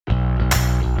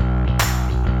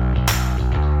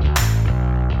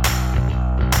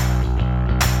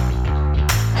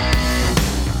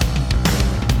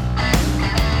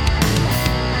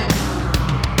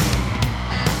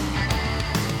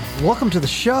welcome to the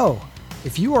show.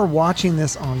 If you are watching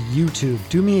this on YouTube,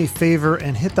 do me a favor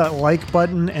and hit that like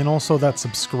button and also that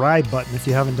subscribe button if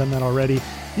you haven't done that already.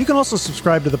 You can also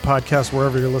subscribe to the podcast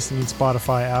wherever you're listening,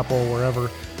 Spotify, Apple,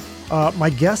 wherever. My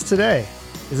guest today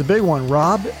is a big one,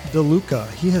 Rob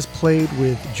DeLuca. He has played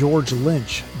with George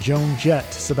Lynch, Joan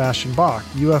Jett, Sebastian Bach,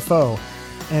 UFO,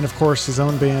 and of course his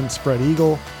own band, Spread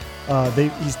Eagle.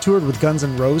 He's toured with Guns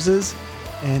N' Roses,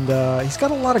 and he's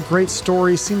got a lot of great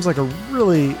stories. Seems like a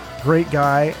really great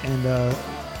guy and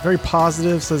very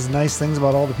positive, says nice things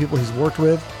about all the people he's worked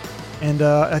with. And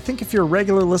I think if you're a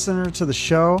regular listener to the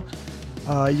show,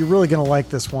 you're really going to like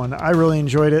this one. I really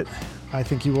enjoyed it. I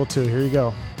think you will too. Here you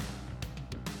go.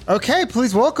 Okay,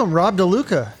 please welcome Rob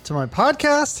DeLuca to my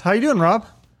podcast. How you doing, Rob?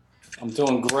 I'm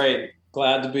doing great.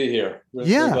 Glad to be here. Really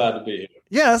glad to be here.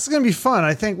 Yeah, this is going to be fun.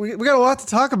 I think we got a lot to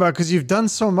talk about because you've done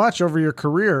so much over your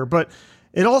career, but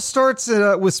it all starts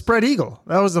with Spread Eagle.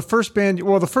 That was the first band,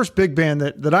 well, the first big band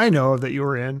that I know of that you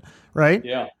were in, right?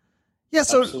 Yeah. Yeah,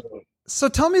 Absolutely. So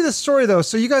tell me the story, though.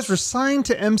 So you guys were signed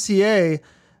to MCA,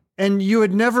 and you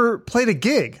had never played a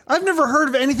gig. I've never heard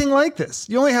of anything like this.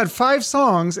 You only had 5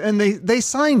 songs, and they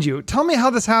signed you. Tell me how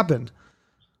this happened.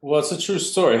 Well, it's a true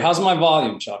story. How's my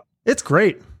volume, Chuck? It's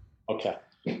great. Okay.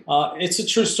 It's a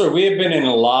true story. We had been in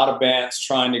a lot of bands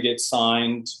trying to get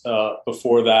signed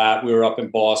before that. We were up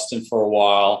in Boston for a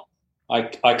while.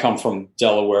 I come from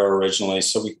Delaware originally,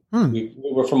 so we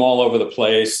were from all over the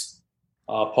place.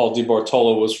 Paul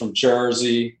DiBartolo was from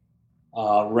Jersey.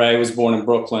 Ray was born in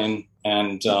Brooklyn,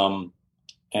 and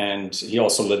he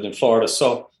also lived in Florida.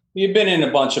 So we had been in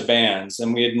a bunch of bands,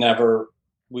 and we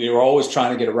were always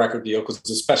trying to get a record deal because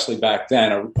especially back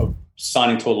then,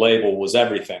 signing to a label was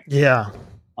everything. Yeah.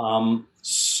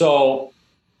 So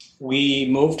we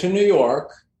moved to New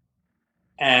York,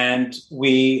 and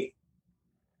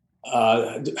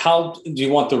how do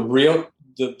you want the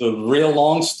real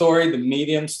long story, the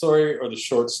medium story, or the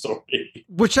short story?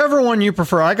 Whichever one you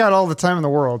prefer. I got all the time in the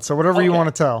world, so whatever you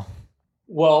want to tell.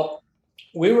 Well,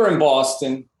 we were in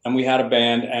Boston, and we had a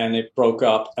band, and it broke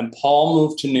up, and Paul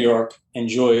moved to New York and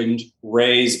joined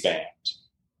Ray's band,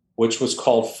 which was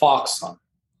called Fox Hunt.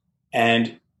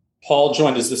 And Paul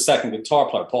joined as the second guitar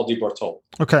player, Paul DiBartolo.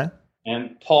 Okay.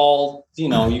 And Paul,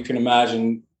 you can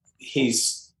imagine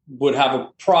would have a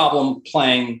problem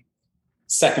playing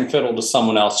second fiddle to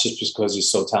someone else just because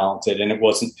he's so talented. And it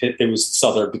was this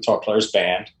other guitar player's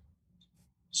band.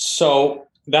 So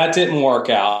that didn't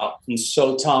work out. And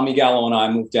so Tommy Gallo and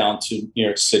I moved down to New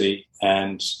York City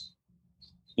and,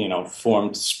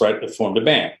 formed a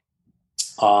band.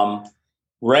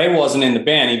 Ray wasn't in the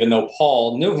band, even though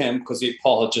Paul knew him because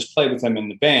Paul had just played with him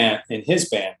in his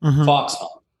band, Fox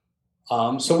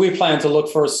Hunt. So we planned to look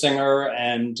for a singer,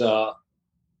 and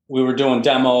we were doing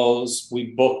demos.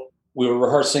 We were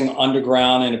rehearsing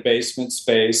underground in a basement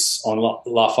space on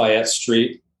Lafayette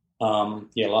Street.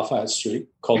 Lafayette Street,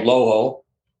 called Loho.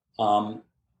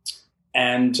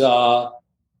 And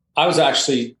I was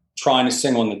actually trying to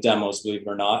sing on the demos, believe it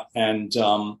or not. And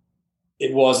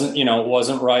it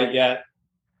wasn't right yet.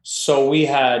 So we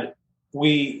had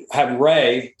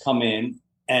Ray come in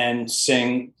and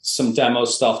sing some demo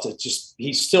stuff that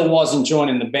he still wasn't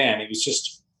joining the band. He was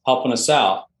just helping us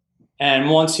out.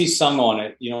 And once he sung on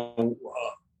it,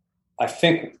 I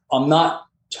think, I'm not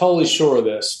totally sure of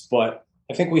this, but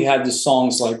I think we had the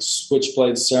songs like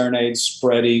Switchblade Serenade,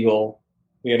 Spread Eagle.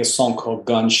 We had a song called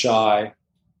Gun Shy,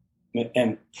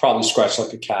 and probably Scratch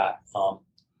Like a Cat.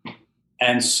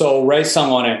 And so Ray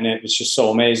sung on it, and it was just so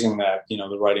amazing that,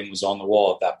 the writing was on the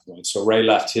wall at that point. So Ray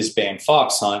left his band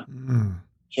Fox Hunt,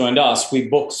 joined us. We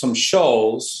booked some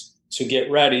shows to get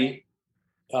ready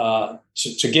to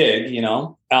gig,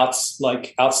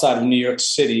 outside of New York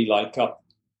City, like up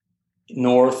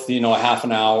north, a half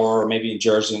an hour, or maybe in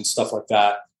Jersey and stuff like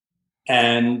that.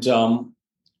 And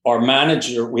our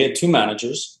manager, we had 2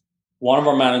 managers. One of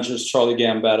our managers, Charlie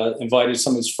Gambetta, invited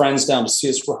some of his friends down to see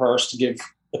us rehearse to give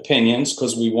opinions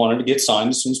because we wanted to get signed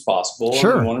as soon as possible.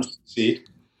 Sure. And we wanted to succeed.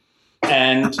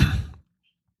 And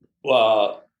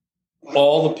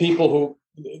all the people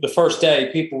the first day,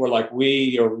 people were like,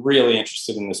 we are really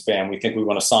interested in this band. We think we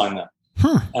want to sign them.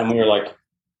 And we were like,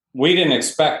 we didn't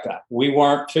expect that. We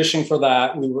weren't fishing for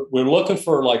that. We were looking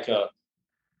for like a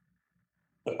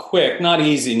quick, not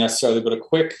easy necessarily, but a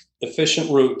quick, efficient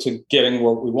route to getting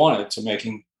what we wanted, to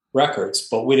making records,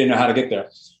 but we didn't know how to get there.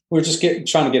 We were just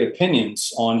trying to get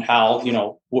opinions on how,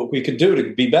 what we could do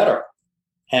to be better.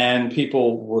 And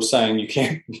people were saying, you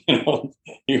can't,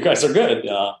 you guys are good.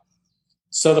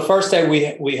 So the first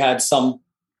day we had some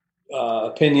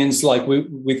opinions, like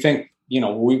we think,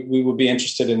 we would be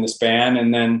interested in this band.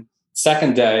 And then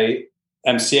second day,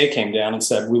 MCA came down and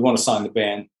said, we want to sign the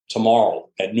band tomorrow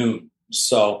at noon.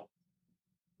 So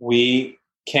we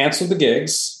canceled the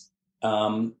gigs.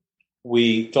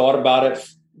 We thought about it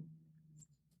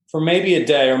for maybe a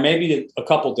day or maybe a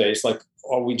couple days. Like,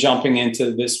 are we jumping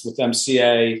into this with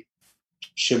MCA?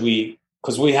 Should we?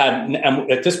 Because we had,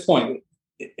 and at this point,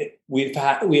 we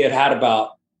had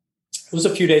about, it was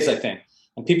a few days, I think,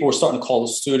 and people were starting to call the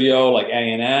studio, like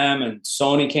A&M and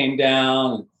Sony came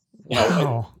down, and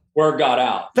Wow. Word got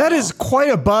out. That is quite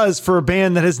a buzz for a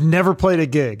band that has never played a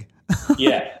gig.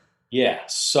 Yeah.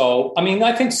 So, I mean,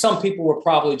 I think some people were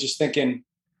probably just thinking,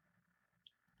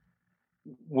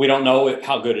 we don't know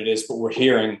how good it is, but we're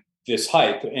hearing this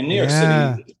hype. In New York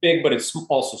City, it's big, but it's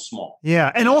also small.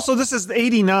 Yeah. And also this is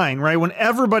 89, right? When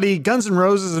everybody, Guns N'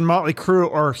 Roses and Motley Crue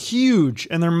are huge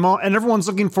and and everyone's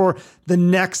looking for the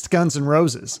next Guns N'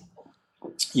 Roses.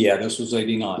 Yeah, this was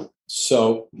 89.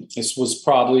 So this was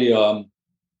probably, I'm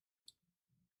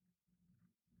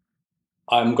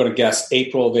going to guess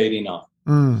April of 89.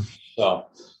 So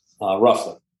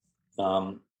roughly.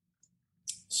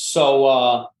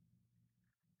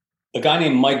 A guy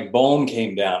named Mike Bohm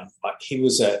came down. He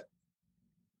was at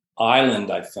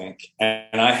Island, I think.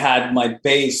 And I had my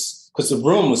bass, because the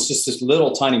room was just this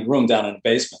little tiny room down in the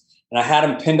basement. And I had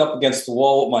him pinned up against the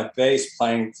wall with my bass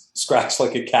playing Scratch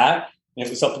Like a Cat. And it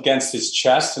was up against his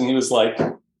chest. And he was like,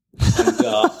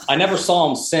 I never saw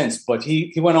him since, but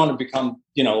he went on to become,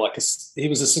 he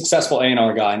was a successful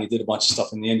A&R guy, and he did a bunch of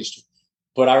stuff in the industry.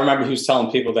 But I remember he was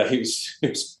telling people that he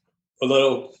was a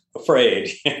little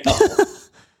afraid.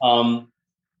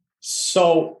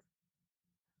 So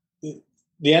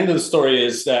the end of the story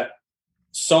is that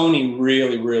Sony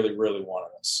really, really, really wanted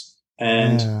us,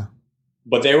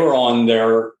 but they were on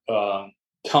their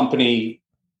company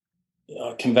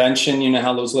convention. You know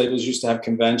how those labels used to have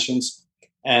conventions,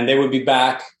 and they would be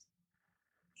back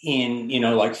in,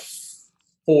 like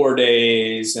 4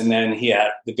 days. And then he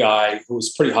had the guy who was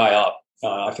pretty high up.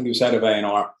 I think he was head of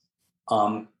A&R.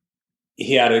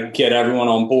 He had to get everyone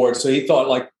on board. So he thought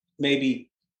like maybe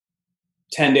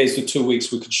 10 days to 2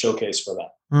 weeks, we could showcase for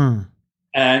that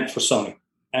and for Sony.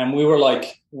 And we were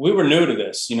new to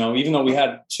this, even though we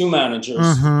had two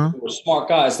managers who were smart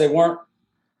guys, they weren't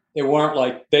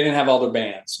like, they didn't have other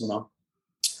bands,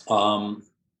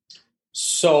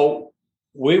 So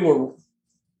we were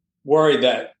worried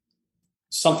that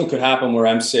something could happen where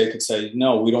MCA could say,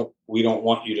 no, we don't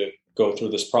want you to go through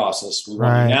this process. We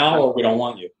want you now, or we don't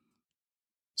want you.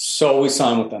 So we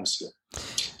signed with MCA,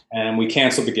 and we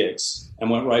canceled the gigs and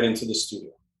went right into the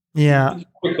studio. Yeah.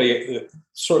 Quickly,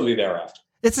 shortly thereafter.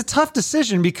 It's a tough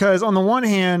decision because on the one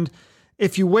hand,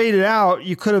 if you waited out,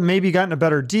 you could have maybe gotten a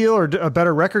better deal or a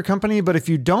better record company. But if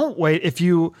you don't wait, if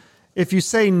you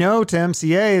say no to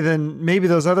MCA, then maybe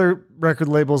those other record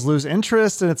labels lose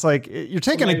interest. And it's like, you're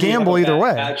taking a gamble either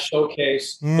way. Bad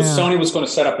showcase. Yeah. But Sony was going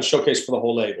to set up a showcase for the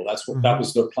whole label. That's what, that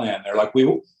was their plan. They're like,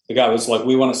 the guy was like,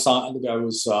 we want to sign, the guy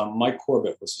was Mike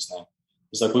Corbett was his name.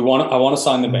 He's like, I want to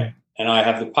sign the band, and I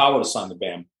have the power to sign the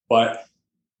band, but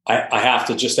I have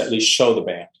to just at least show the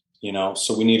band,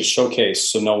 so we need a showcase.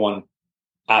 So no one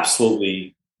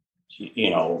absolutely,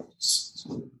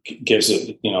 gives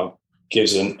a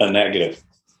negative.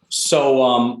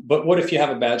 So, but what if you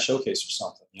have a bad showcase or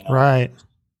something, Right.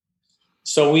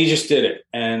 So we just did it.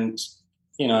 And,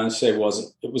 and say it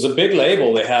was a big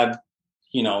label. They had,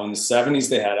 in the 70s,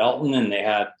 they had Elton, and they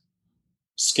had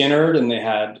Skynyrd, and they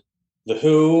had The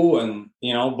Who, and,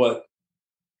 but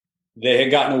they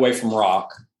had gotten away from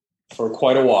rock for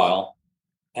quite a while.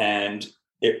 And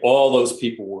all those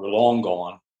people were long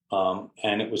gone.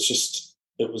 And it was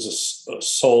a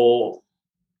soul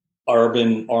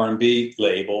urban R&B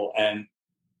label, and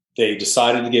they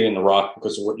decided to get into rock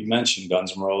because of what you mentioned,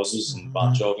 Guns N' Roses and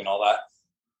Bon Jovi and all that.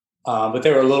 But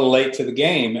they were a little late to the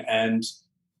game, and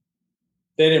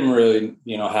they didn't really,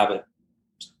 have it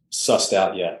sussed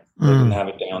out yet. They didn't have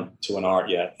it down to an art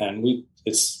yet, and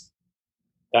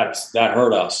that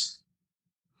hurt us.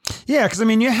 Yeah, because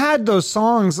you had those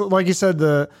songs, like you said,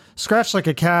 the Scratch Like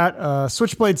a Cat,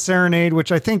 Switchblade Serenade,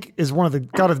 which I think is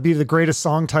got to be the greatest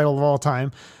song title of all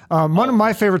time. One of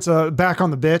my favorites, Back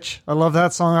on the Bitch. I love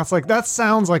that song. That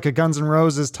sounds like a Guns N'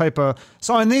 Roses type of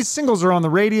song. And these singles are on the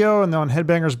radio and they're on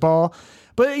Headbangers Ball.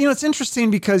 But it's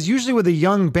interesting because usually with a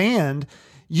young band,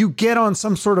 you get on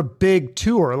some sort of big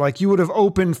tour, like you would have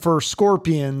opened for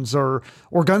Scorpions or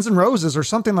Guns N' Roses or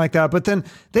something like that. But then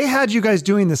they had you guys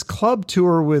doing this club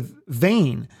tour with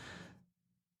Vane.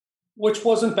 which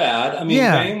wasn't bad. I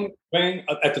mean, Vane,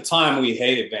 at the time we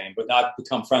hated Vane, but I've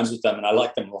become friends with them and I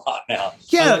like them a lot now.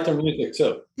 Yeah. I like their music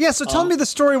too. Yeah. So tell me the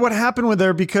story, what happened with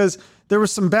her, because there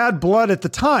was some bad blood at the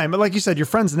time. But like you said, you're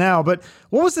friends now, but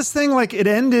what was this thing? Like it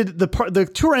ended, the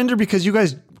tour ended because you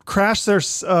guys crashed their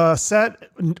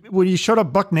set when you showed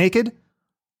up buck naked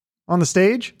on the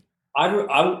stage? I'm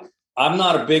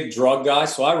not a big drug guy,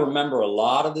 so I remember a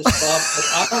lot of this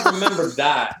stuff. But I don't remember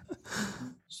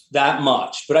that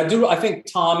much. But I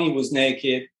think Tommy was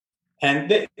naked.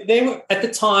 And they were, at the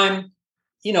time,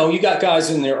 you know, you got guys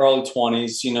in their early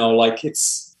 20s, you know, like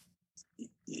it's,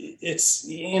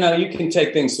 you know, you can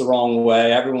take things the wrong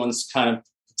way. Everyone's kind of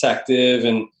protective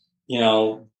and, you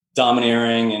know,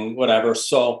 domineering and whatever.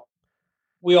 So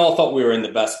we all thought we were in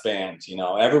the best band, you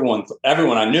know, everyone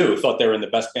I knew thought they were in the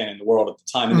best band in the world at the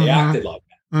time, and they acted like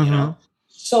that, you know?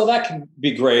 So that can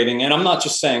be grating. And I'm not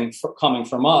just saying coming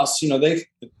from us, you know, they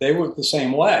were the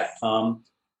same way.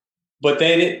 But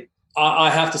they did. I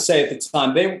have to say at the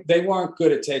time, they weren't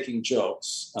good at taking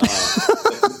jokes,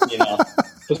 you know,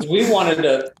 because we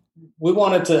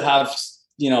wanted to have,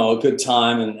 you know, a good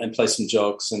time and play some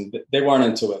jokes, and they weren't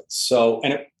into it. So,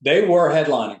 they were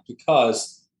headlining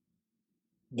because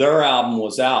their album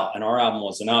was out and our album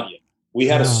wasn't out yet. We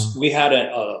had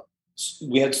the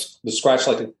Scratch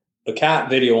Like a Cat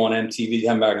video on MTV,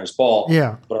 Hem Wagner's Ball.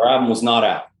 Yeah. But our album was not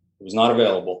out. It was not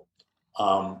available.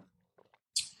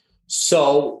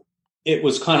 So it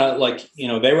was kind of like, you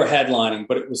know, they were headlining,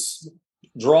 but it was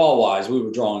draw wise, we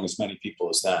were drawing as many people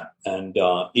as that, and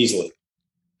easily.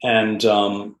 And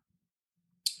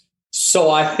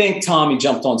so I think Tommy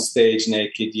jumped on stage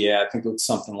naked. Yeah, I think it was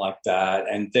something like that.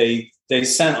 And they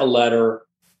sent a letter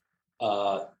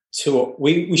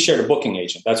we shared a booking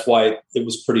agent. That's why it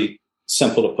was pretty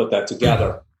simple to put that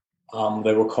together.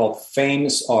 They were called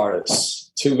Famous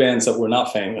Artists, two bands that were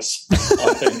not famous.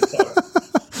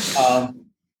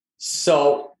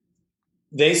 So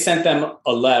they sent them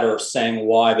a letter saying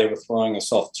why they were throwing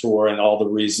us off tour and all the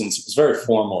reasons. It was very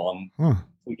formal, and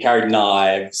we carried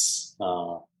knives.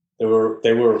 They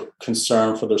were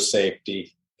concerned for their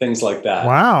safety, things like that.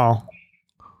 Wow.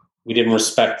 We didn't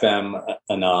respect them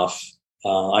enough.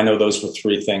 I know those were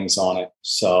three things on it.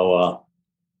 So,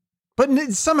 but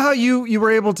somehow you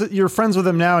were able to, you're friends with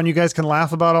them now and you guys can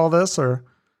laugh about all this, or?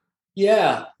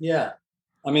 Yeah.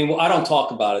 I mean, I don't talk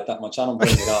about it that much. I don't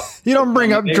bring it up. You don't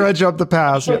dredge up the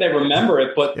past. I'm sure they remember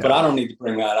it, but I don't need to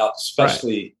bring that up,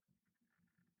 especially,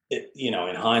 you know,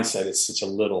 in hindsight, it's such a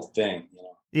little thing, you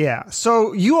know? Yeah.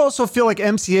 So you also feel like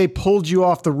MCA pulled you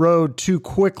off the road too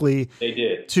quickly. They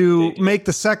did. To make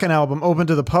the second album open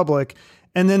to the public.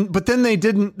 And then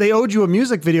they owed you a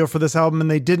music video for this album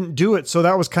and they didn't do it. So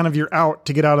that was kind of your out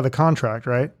to get out of the contract,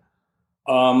 right?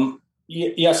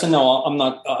 Yes and no. I'm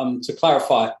not, to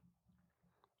clarify,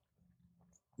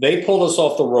 they pulled us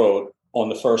off the road on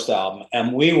the first album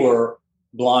and we were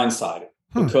blindsided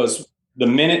because the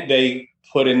minute they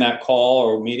put in that call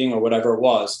or meeting or whatever it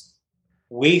was,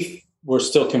 we were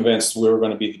still convinced we were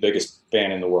going to be the biggest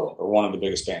band in the world or one of the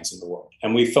biggest bands in the world.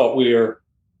 And we thought we were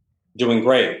doing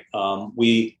great.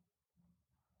 We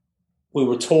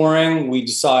were touring. We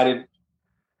decided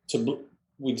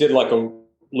we did like a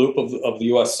loop of the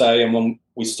USA. And when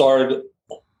we started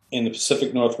in the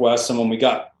Pacific Northwest and when we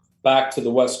got back to the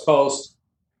West Coast,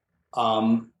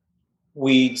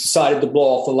 we decided to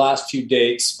blow off the last few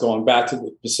dates going back to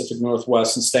the Pacific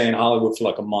Northwest and stay in Hollywood for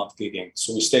like a month gigging.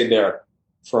 So we stayed there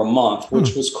for a month,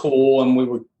 which was cool. And we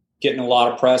were getting a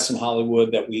lot of press in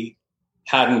Hollywood that we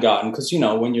hadn't gotten. Cause you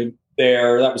know, when you're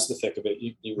there, that was the thick of it.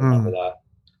 You remember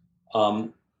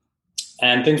that.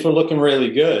 And things were looking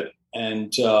really good.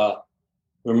 And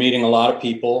we're meeting a lot of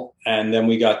people. And then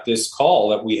we got this call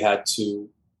that we had to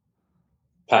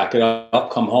pack it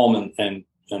up, come home and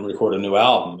record a new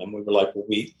album. And we were like, well,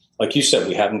 like you said,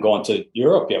 we haven't gone to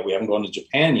Europe yet. We haven't gone to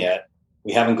Japan yet.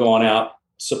 We haven't gone out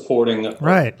supporting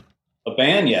a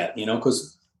band yet, you know,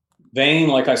 because Vane,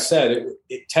 like I said,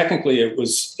 technically it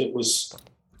was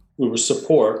we were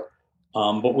support,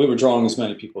 but we were drawing as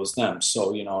many people as them.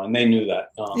 So, you know, and they knew that.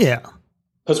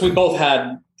 Because we both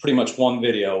had pretty much one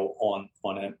video on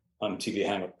MTV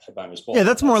Headbangers Ball. Yeah,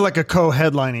 that's more like a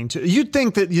co-headlining too. You'd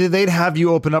think that they'd have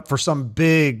you open up for some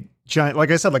big giant, like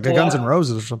I said, like a Guns N'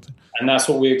 Roses or something. And that's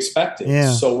what we expected.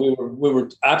 Yeah. So we were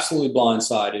absolutely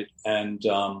blindsided. And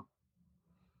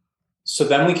so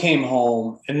then we came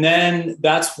home, and then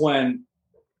that's when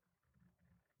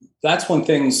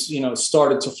things, you know,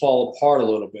 started to fall apart a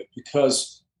little bit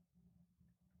because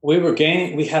we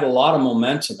had a lot of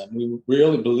momentum and we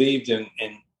really believed in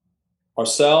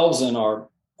ourselves and our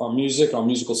music, our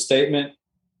musical statement.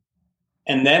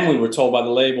 And then we were told by the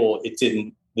label it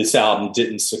didn't this album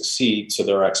didn't succeed to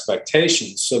their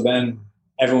expectations. So then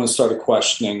everyone started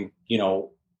questioning,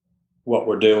 what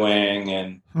we're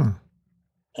doing,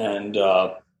 and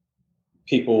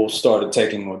people started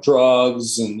taking more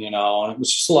drugs, and and it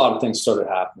was just a lot of things started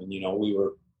happening.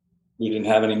 We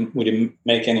didn't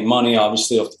make any money,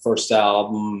 obviously, off the first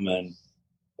album, and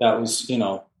that was,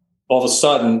 all of a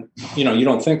sudden, you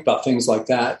don't think about things like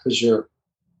that because you're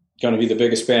going to be the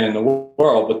biggest band in the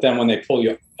world. But then when they pull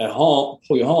you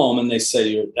home, and they say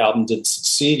your album didn't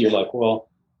succeed, you're like, well,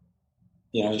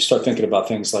 you start thinking about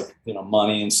things like,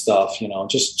 money and stuff,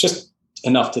 just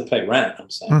enough to pay rent, I'm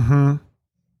saying. Mm-hmm.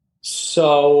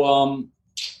 So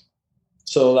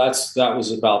that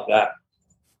was about that.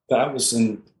 That was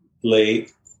in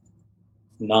late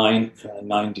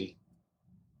 90,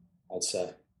 I'd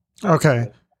say.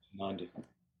 Okay. 90.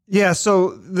 Yeah. So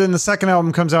then the second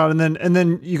album comes out, and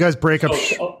then you guys break up.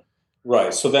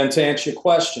 Right. So then to answer your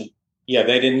question, yeah,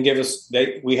 they didn't give us,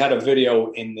 we had a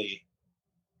video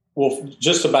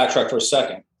just to backtrack for a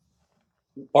second,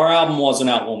 our album wasn't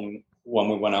out when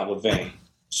we went out with Vane.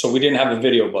 So we didn't have a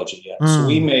video budget yet. So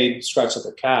we made Scratch Like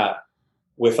a Cat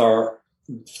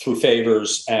through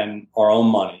favors and our own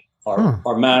money.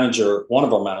 Our manager, one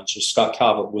of our managers, Scott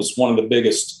Calvert, was one of the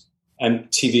biggest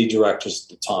MTV directors at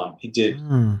the time. He did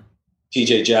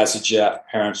DJ Jazzy Jeff,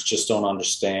 Parents Just Don't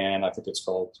Understand. I think it's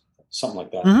called something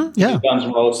like that. Mm-hmm. Yeah. Guns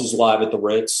N' Roses Live at the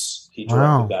Ritz. He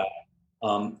directed that.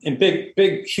 And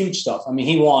big, huge stuff. I mean,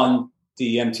 he won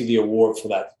the MTV award for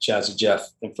that Jazzy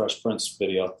Jeff and Fresh Prince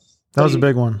video. That was a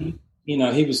big one.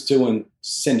 He was doing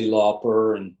Cyndi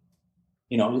Lauper and,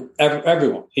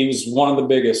 everyone. He was one of the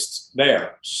biggest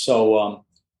there. So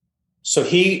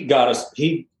he got us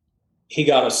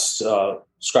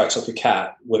Scratch Like a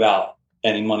Cat without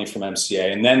any money from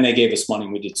MCA. And then they gave us money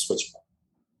and we did Switchback.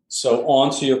 So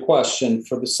on to your question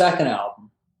for the second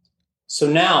album. So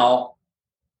now,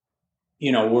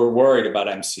 we're worried about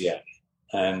MCA,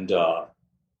 and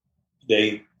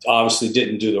they obviously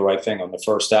didn't do the right thing on the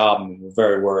first album. We're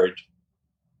very worried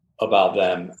about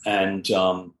them, and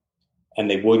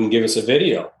they wouldn't give us a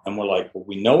video. And we're like, well,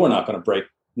 we know we're not going to break.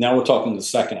 Now we're talking the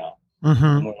second album. Mm-hmm.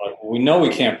 And we're like, well, we know we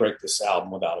can't break this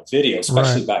album without a video,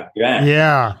 especially back then.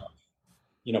 Yeah.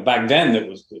 Back then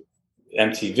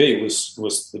MTV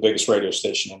was the biggest radio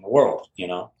station in the world,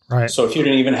 Right. So if you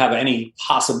didn't even have any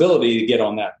possibility to get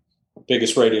on that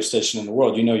biggest radio station in the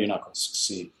world, you're not going to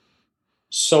succeed.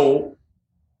 So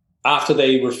after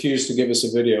they refused to give us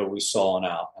a video, we saw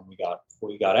out and we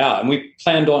got out, and we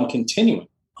planned on continuing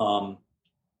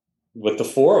with the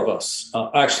four of us.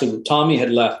 Actually, Tommy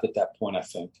had left at that point, I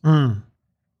think. I'm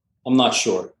not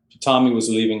sure. Tommy was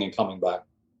leaving and coming back.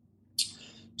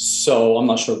 So I'm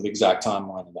not sure the exact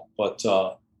timeline of that, but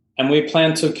and we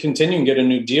planned to continue and get a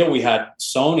new deal. We had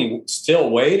Sony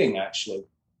still waiting, actually,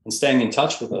 and staying in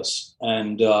touch with us.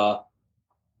 And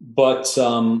but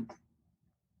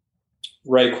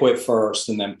Ray quit first,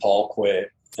 and then Paul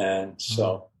quit, and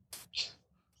so.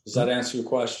 Does that answer your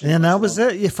question? And that was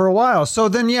it for a while. So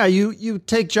then, yeah, you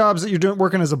take jobs that you're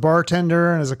working as a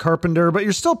bartender and as a carpenter, but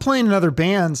you're still playing in other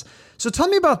bands. So tell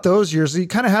me about those years. You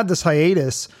kind of had this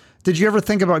hiatus. Did you ever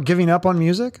think about giving up on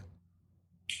music?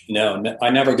 No,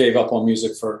 I never gave up on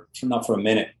music not for a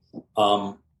minute.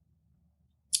 I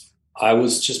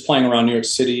was just playing around New York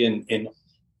City in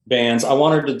bands. I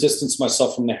wanted to distance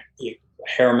myself from the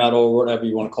hair metal or whatever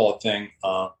you want to call it thing.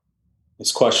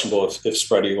 It's questionable if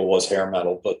Spread Eagle was hair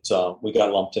metal, but we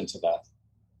got lumped into that.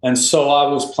 And so I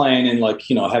was playing in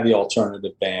heavy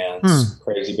alternative bands,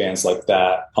 crazy bands like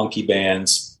that, punky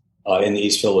bands in the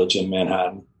East Village in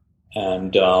Manhattan.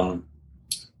 And no,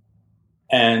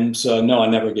 I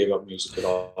never gave up music at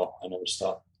all. I never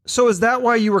stopped. So is that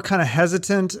why you were kind of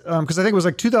hesitant? Because I think it was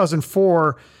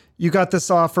 2004, you got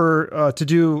this offer to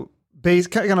do bass,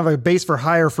 kind of a bass for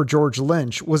hire for George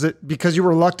Lynch. Was it because you were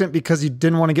reluctant because you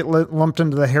didn't want to get lumped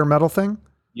into the hair metal thing?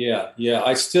 Yeah.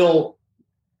 I still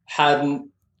hadn't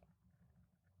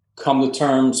come to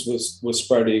terms with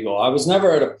Spread Eagle. I was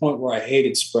never at a point where I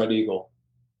hated Spread Eagle,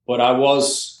 but I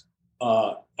was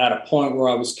at a point where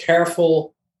I was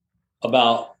careful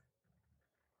about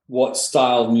what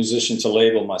style of musician to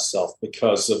label myself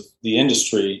because of the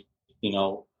industry,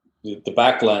 the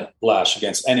backlash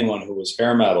against anyone who was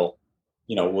hair metal,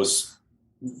 was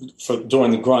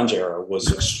during the grunge era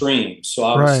was extreme. So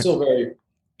I was still very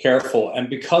careful. And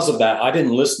because of that, I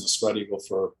didn't listen to Spread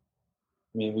Eagle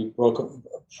we broke up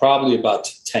probably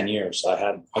about 10 years.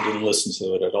 I didn't listen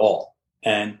to it at all.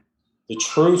 And the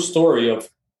true story of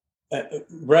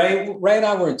Ray and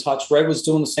I were in touch. Ray was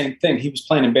doing the same thing. He was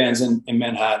playing in bands in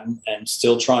Manhattan and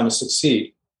still trying to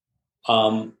succeed.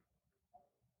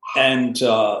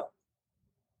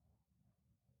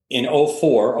 in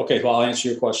 '04, okay, well, I'll answer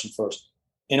your question first.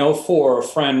 In '04, a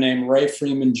friend named Ray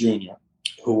Freeman Jr.,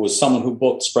 who was someone who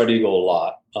booked Spread Eagle a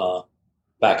lot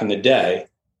back in the day,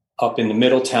 up in the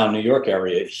Middletown, New York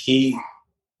area, he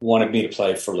wanted me to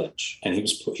play for Lynch. And he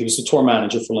was the tour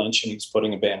manager for Lynch, and he was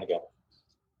putting a band together.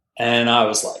 And I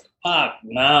was like,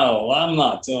 no, I'm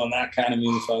not doing that kind of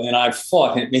music. And I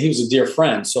fought him. He was a dear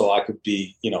friend, so I could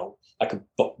be, I could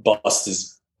bust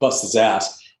his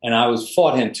ass. And I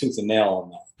fought him tooth and nail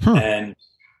on that. And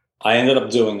I ended up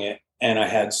doing it, and I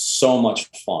had so much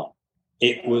fun.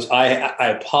 It was, I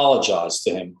apologized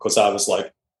to him because I was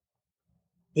like,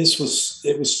 it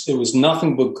was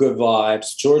nothing but good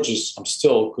vibes. I'm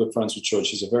still good friends with George.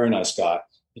 He's a very nice guy.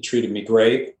 He treated me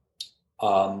great.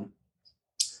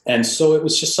 And so it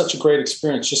was just such a great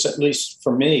experience, just at least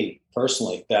for me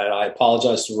personally, that I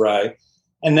apologized to Ray.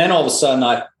 And then all of a sudden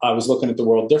I was looking at the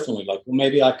world differently. Like, well,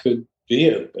 maybe I could be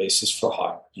a bassist for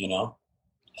hire,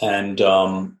 And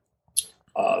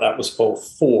that was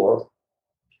 '04.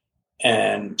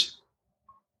 And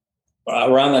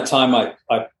around that time, I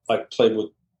played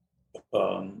with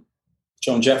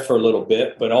Joan Jett for a little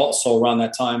bit, but also around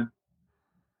that time,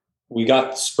 we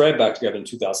got Spread back together in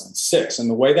 2006. And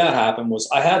the way that happened was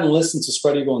I hadn't listened to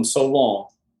Spread Eagle in so long.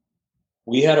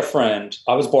 We had a friend,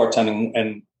 I was bartending,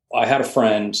 and I had a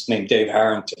friend named Dave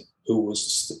Harrington, who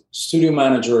was the studio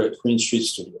manager at Green Street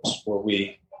Studios, where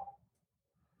we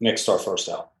mixed our first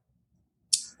album.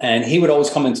 And he would always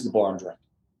come into the bar and drink.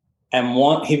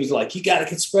 And he was like, you got to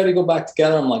get Spread Eagle back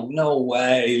together. I'm like, no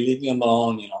way, leave me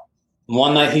alone, And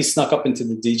one night he snuck up into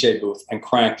the DJ booth and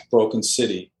cranked Broken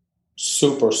City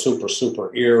super, super,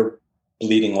 super ear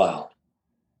bleeding loud.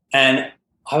 And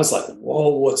I was like, whoa,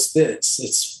 what's this?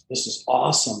 This is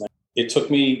awesome. It took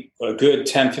me a good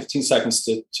 10, 15 seconds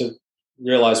to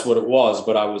realize what it was,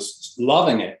 but I was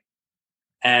loving it.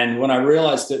 And when I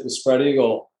realized it was Spread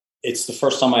Eagle, it's the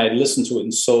first time I had listened to it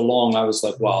in so long. I was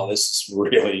like, wow, this is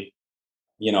really,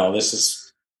 this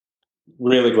is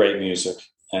really great music.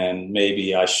 And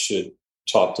maybe I should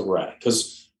talk to Ray,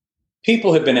 because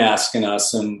people have been asking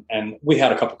us, and we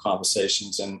had a couple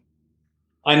conversations, and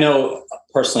I know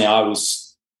personally I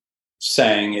was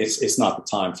saying it's not the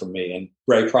time for me, and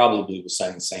Ray probably was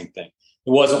saying the same thing.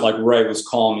 It wasn't like Ray was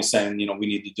calling me saying, we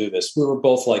need to do this. We were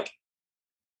both like,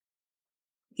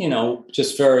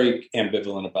 just very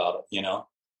ambivalent about it,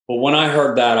 But when I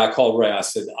heard that, I called Ray. I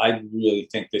said, I really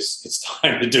think it's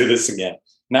time to do this again.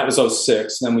 And that was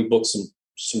 '06. And then we booked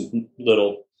some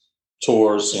little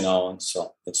tours, and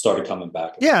so it started coming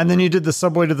back. Yeah, and then you did the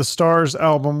Subway to the Stars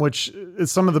album, which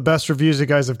is some of the best reviews you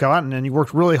guys have gotten, and you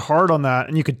worked really hard on that,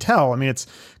 and you could tell. I mean, it's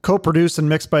co-produced and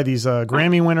mixed by these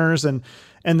Grammy winners, and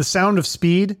The Sound of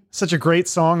Speed, such a great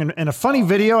song, and a funny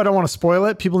video. I don't want to spoil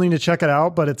it. People need to check it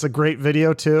out, but it's a great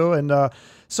video too. And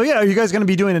so, yeah, are you guys going to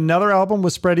be doing another album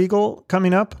with Spread Eagle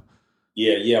coming up?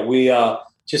 Yeah. We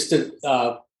just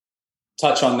to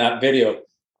touch on that video,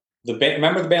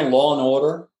 remember the band Law and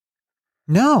Order?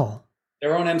 No. They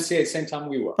were on MCA at the same time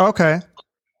we were. Okay.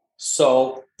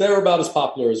 So they were about as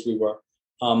popular as we were.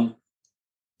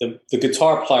 The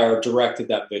guitar player directed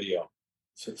that video,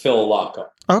 Phil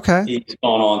Locke. Okay. He's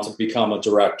gone on to become a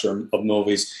director of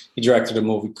movies. He directed a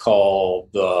movie called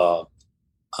The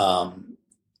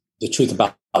Truth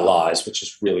About Lies, which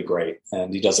is really great.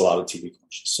 And he does a lot of TV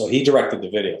commercials. So he directed the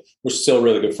video. We're still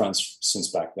really good friends since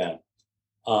back then.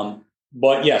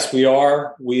 But yes, we've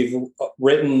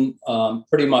written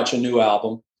pretty much a new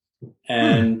album,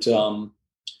 and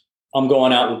I'm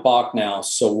going out with Bach now.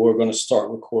 So we're going to start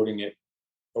recording it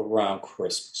around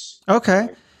Christmas. Okay.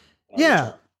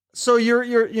 Yeah. So you're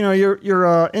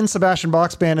in Sebastian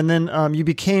Bach's band, and then you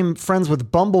became friends with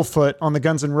Bumblefoot on the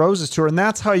Guns N' Roses tour, and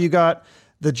that's how you got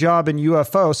the job in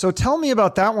UFO. So tell me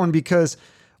about that one, because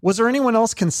was there anyone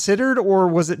else considered, or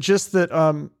was it just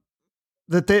that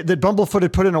that Bumblefoot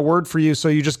had put in a word for you, so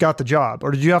you just got the job,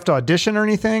 or did you have to audition or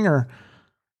anything? Or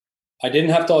I didn't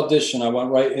have to audition. I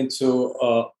went right into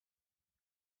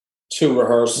 2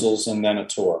 rehearsals and then a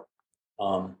tour.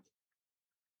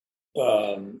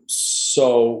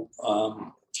 So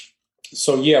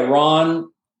yeah,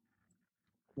 Ron,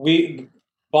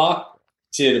 Bach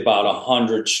did about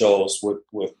 100 shows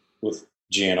with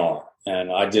GNR, and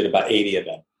I did about 80 of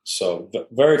them. So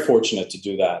very fortunate to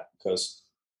do that, because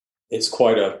it's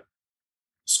quite a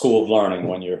school of learning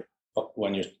when you're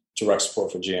direct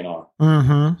support for GNR.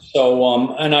 Mm-hmm.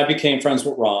 So, and I became friends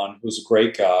with Ron, who's a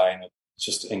great guy and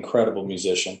just an incredible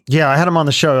musician. Yeah, I had him on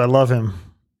the show. I love him.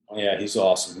 Yeah, he's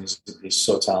awesome. He's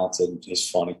so talented. And he's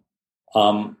funny.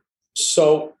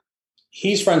 So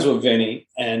he's friends with Vinny,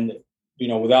 and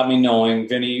without me knowing,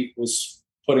 Vinny was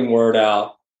putting word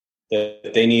out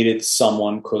that they needed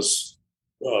someone because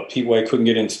Pete Way couldn't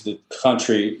get into the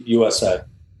country, USA.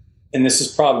 And this is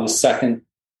probably the second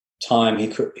time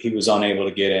he was unable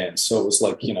to get in. So it was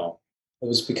like, it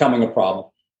was becoming a problem.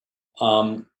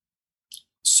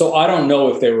 So I don't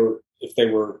know if they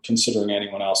were considering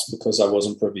anyone else because I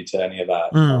wasn't privy to any of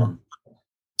that.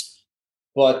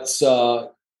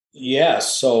 So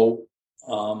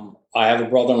I have a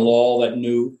brother-in-law that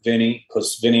knew Vinny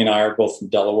because Vinny and I are both from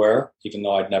Delaware, even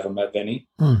though I'd never met Vinny.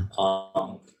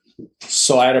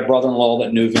 So I had a brother-in-law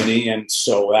that knew Vinny, and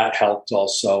so that helped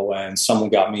also. And someone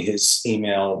got me his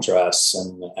email address,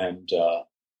 and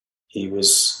they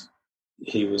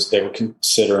were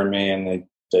considering me, and it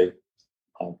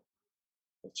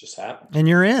just happened. And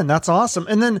you're in. That's awesome.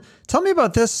 And then tell me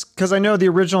about this, because I know the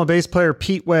original bass player,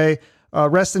 Pete Way,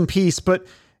 rest in peace, but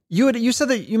you said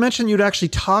that you mentioned you'd actually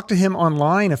talked to him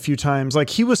online a few times. Like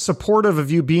he was supportive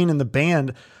of you being in the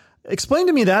band. Explain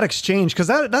to me that exchange, because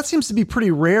that seems to be pretty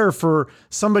rare for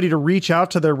somebody to reach out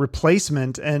to their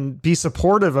replacement and be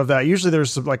supportive of that. Usually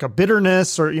there's like a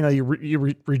bitterness or,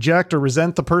 you reject or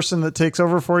resent the person that takes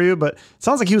over for you, but it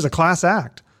sounds like he was a class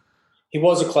act. He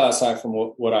was a class act from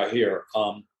what I hear.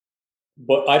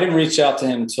 But I didn't reach out to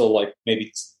him until like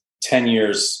maybe 10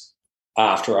 years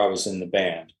after I was in the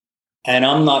band. And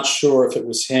I'm not sure if it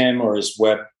was him or his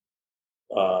web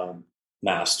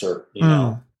master,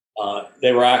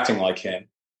 they were acting like him.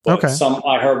 But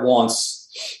I heard once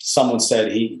someone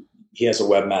said he has a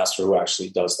webmaster who actually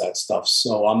does that stuff.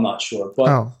 So I'm not sure,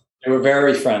 but they were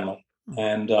very friendly.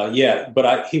 And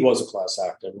but he was a class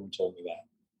act. Everyone told me that.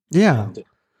 Yeah. And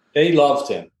they loved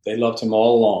him. They loved him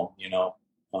all along,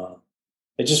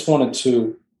 they just wanted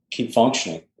to keep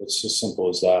functioning. It's as simple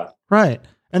as that. Right.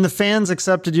 And the fans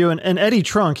accepted you, and Eddie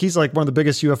Trunk, he's like one of the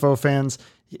biggest UFO fans.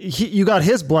 You got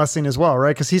his blessing as well,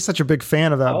 right? Because he's such a big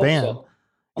fan of that band. So.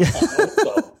 I hope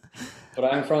so. But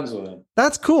I'm friends with him.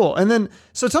 That's cool. And then,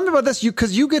 so tell me about this,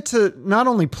 because you get to not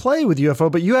only play with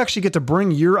UFO, but you actually get to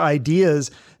bring your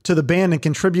ideas to the band and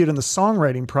contribute in the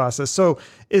songwriting process. So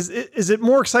is it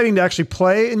more exciting to actually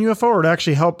play in UFO or to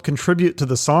actually help contribute to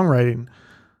the songwriting?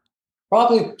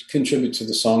 Probably contribute to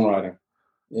the songwriting.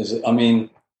 It's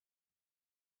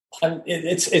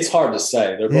hard to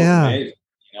say. They're both amazing.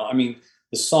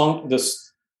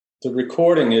 The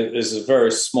recording is a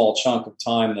very small chunk of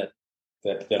time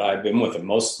that I've been with him.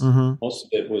 Most of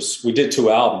it was, we did 2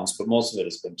 albums, but most of it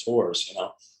has been tours,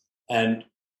 And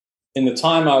in the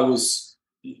time I was,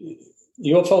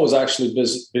 UFO was actually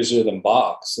busier than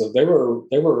Bach. So they were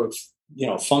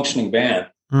a functioning band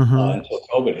until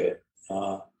COVID hit.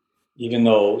 Even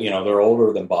though, they're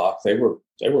older than Bach, they're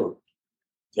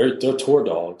tour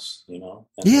dogs, and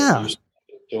they're used to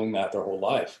doing that their whole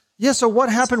life. Yeah. So what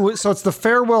happened so it's the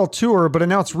farewell tour, but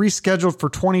now it's rescheduled for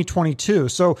 2022.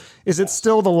 So is it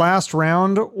still the last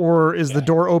round, or is the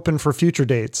door open for future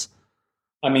dates?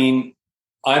 I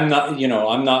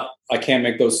can't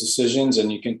make those decisions,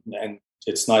 and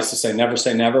it's nice to say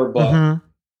never, but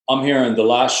I'm hearing the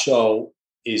last show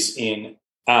is in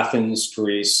Athens,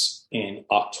 Greece in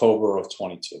October of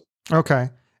 22.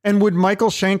 Okay. And would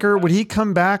Michael Schenker, would he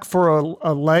come back for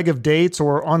a leg of dates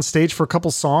or on stage for a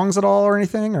couple songs at all or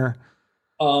anything? Or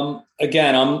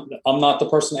again, I'm not the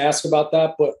person to ask about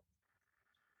that, but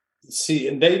see,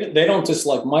 they don't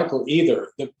dislike Michael either.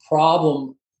 The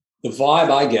vibe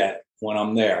I get when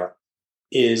I'm there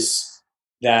is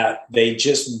that they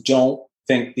just don't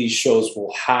think these shows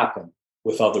will happen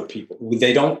with other people.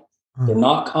 They're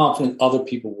not confident other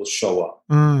people will show up.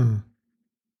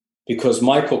 Because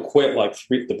Michael quit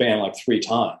the band 3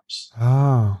 times.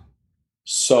 Oh.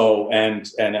 So, and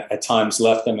at times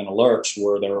left them in a lurch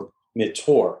where they were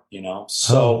mid-tour,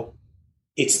 So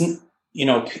it's,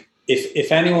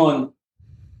 if anyone,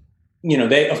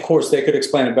 of course they could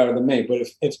explain it better than me, but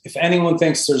if anyone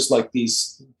thinks there's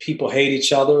these people hate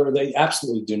each other, they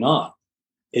absolutely do not.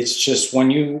 It's just when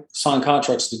you sign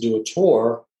contracts to do a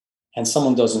tour and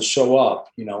someone doesn't show up,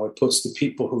 it puts the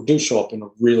people who do show up in a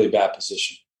really bad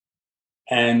position.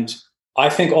 And I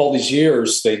think all these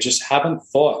years, they just haven't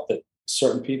thought that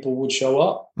certain people would show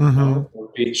up, or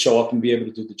show up and be able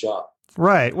to do the job.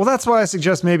 Right. Well, that's why I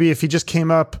suggest maybe if he just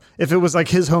came up, if it was like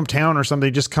his hometown or something,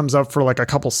 he just comes up for a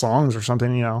couple songs or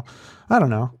something, I don't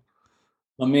know.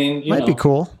 I mean, might be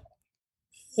cool.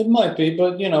 It might be,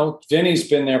 but Vinny's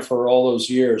been there for all those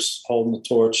years holding the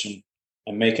torch and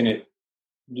making it,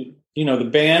 the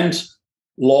band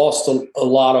lost a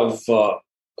lot of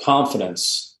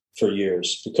confidence for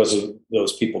years because of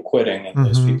those people quitting and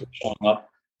those people showing up,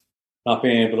 not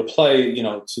being able to play,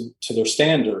 to their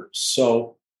standards.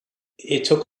 So it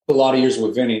took a lot of years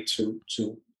with Vinny to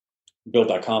build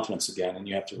that confidence again, and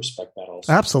you have to respect that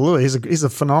also. Absolutely. He's a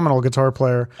phenomenal guitar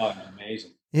player. Oh,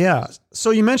 amazing. Yeah.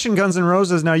 So you mentioned Guns N'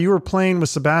 Roses. Now you were playing with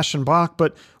Sebastian Bach,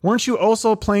 but weren't you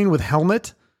also playing with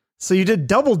Helmet? So you did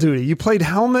double duty. You played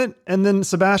Helmet and then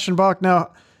Sebastian Bach.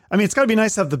 Now, I mean, it's got to be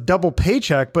nice to have the double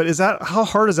paycheck, but how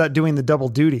hard is that doing the double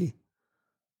duty?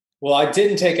 Well, I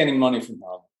didn't take any money from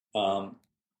Helmet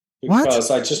because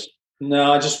what?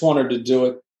 I just wanted to do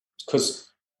it because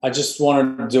I just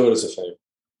wanted to do it as a favor.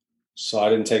 So I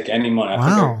didn't take any money.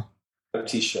 Wow. I got a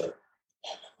T-shirt.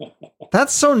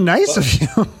 That's so nice of you.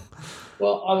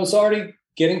 Well, I was already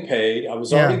getting paid. I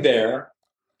was already there,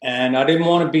 and I didn't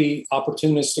want to be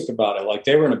opportunistic about it. Like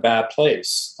they were in a bad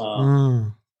place.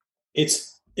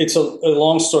 It's a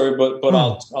long story, but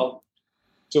I'll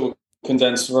do a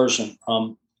condensed version.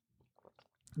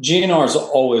 GNR is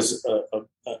always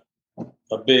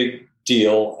a big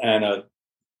deal and a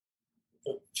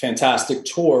fantastic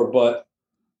tour, but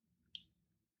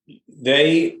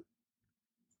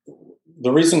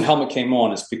the reason Helmet came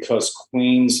on is because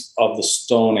Queens of the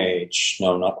Stone Age,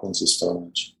 no, not Queens of the Stone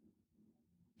Age,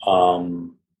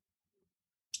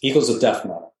 Eagles of Death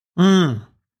Metal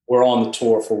were on the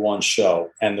tour for one show,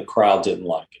 and the crowd didn't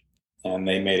like it, and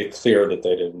they made it clear that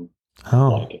they didn't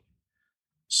like it.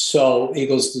 So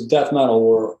Eagles of Death Metal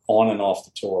were on and off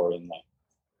the tour in like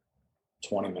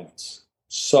 20 minutes.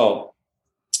 So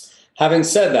having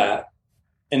said that,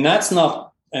 and that's not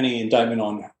any indictment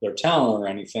on their talent or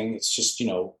anything. It's just,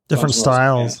 different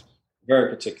styles, very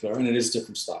particular, and it is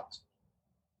different styles.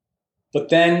 But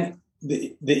then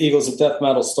the Eagles of Death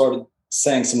Metal started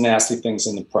saying some nasty things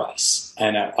in the press,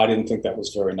 and I didn't think that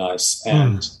was very nice.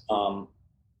 And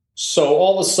so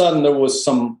all of a sudden there was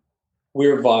some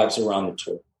weird vibes around the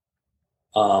tour.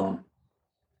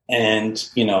 And,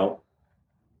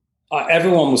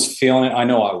 everyone was feeling it. I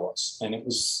know I was, and it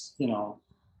was,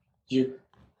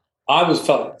 I was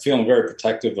feeling very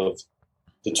protective of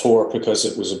the tour because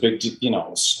it was a big,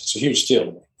 it's a huge deal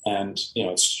to me. And,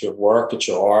 it's your work, it's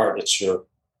your art, it's your,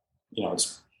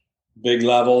 it's bigger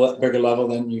level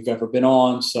than you've ever been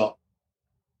on. So,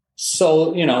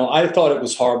 I thought it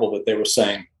was horrible that they were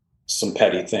saying some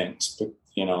petty things, but,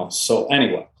 so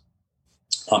anyway,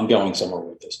 I'm going somewhere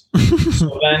with this.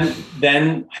 So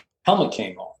then Helmet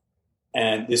came on,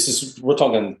 and we're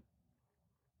talking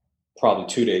probably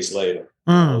 2 days later.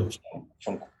 From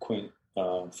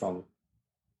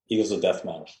Eagles of Death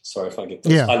Metal. Sorry if I get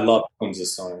those. Yeah. I love Queens of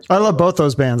Stone Age. I love both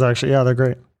those bands, actually. Yeah, they're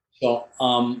great. So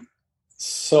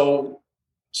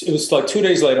it was like 2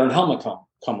 days later, and Helmet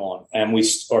come on, and we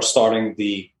are starting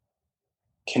the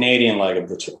Canadian leg of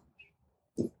the tour,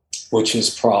 which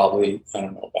is probably, I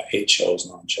don't know, about 8 shows,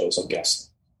 9 shows, I'm guessing,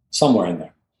 somewhere in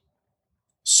there.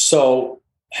 So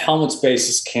Helmet's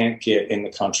bassist can't get in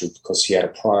the country because he had a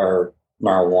prior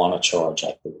marijuana charge,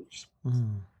 I believe.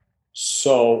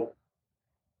 So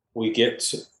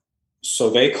so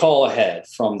they call ahead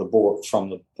from the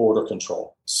border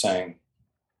control saying,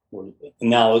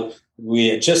 now we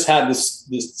had just had this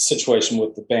situation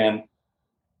with the band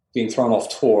being thrown off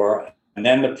tour, and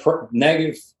then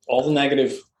all the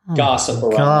negative gossip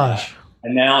around that,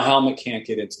 and now Helmet can't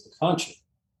get into the country.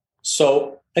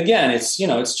 So again, it's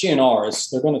GNR.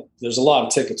 There's a lot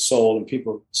of tickets sold, and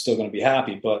people are still going to be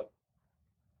happy, but.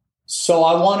 So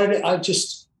I wanted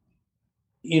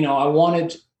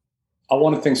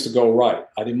things to go right.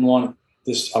 I wanted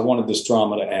this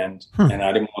drama to end, and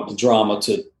I didn't want the drama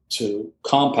to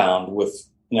compound with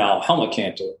now Helmet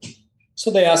can't do it.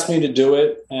 So they asked me to do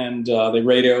it, and they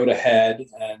radioed ahead,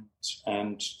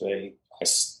 and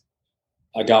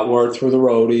I got word through the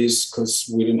roadies because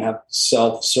we didn't have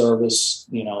self-service,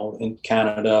 in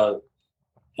Canada,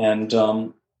 and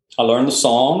I learned the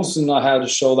songs, and I had a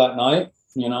show that night.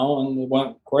 And it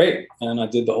went great, and I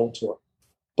did the whole tour.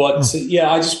 But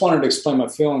I just wanted to explain my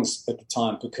feelings at the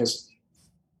time because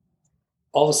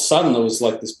all of a sudden there was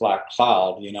like this black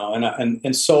cloud,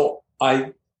 and so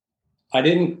I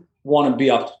didn't want to be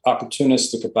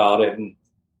opportunistic about it and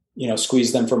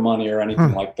squeeze them for money or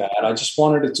anything like that. I just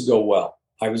wanted it to go well.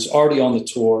 I was already on the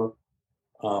tour.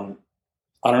 I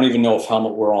don't even know if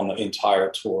Helmet were on the entire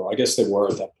tour. I guess they were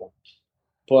at that point.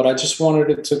 But I just wanted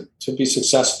it to be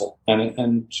successful,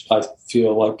 and I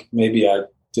feel like maybe I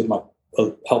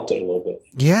helped it a little bit.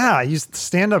 Yeah, you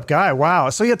stand-up guy. Wow.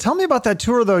 So yeah, tell me about that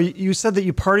tour though. You said that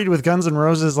you partied with Guns N'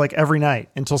 Roses like every night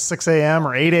until 6 a.m.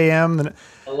 or 8 a.m.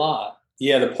 A lot.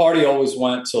 Yeah, the party always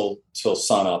went till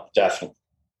sun up. Definitely.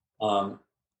 The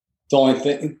only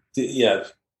thing,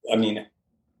 I mean,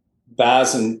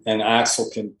 Baz and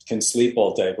Axel can sleep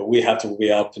all day, but we have to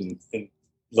be up and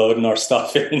loading our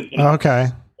stuff in. Okay.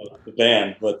 The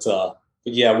band, but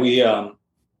yeah, we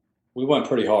we went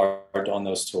pretty hard on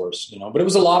those tours, you know, but it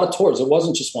was a lot of tours. It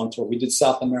wasn't just one tour. We did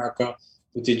South America,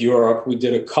 we did Europe, we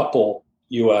did a couple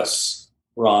US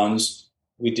runs,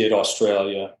 we did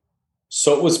Australia.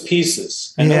 So it was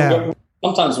pieces. And then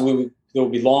sometimes there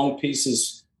would be long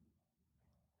pieces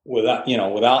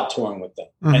without touring with them.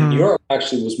 Mm-hmm. And Europe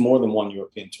actually was more than one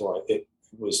European tour. It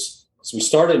was, so we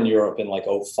started in Europe in like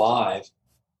 2005,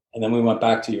 and then we went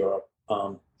back to Europe.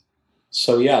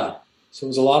 So it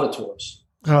was a lot of tours.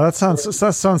 Oh, that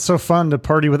sounds so fun to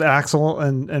party with Axl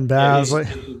and Baz. Yeah,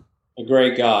 he's a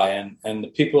great guy, and the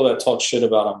people that talk shit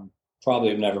about him probably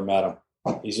have never met him.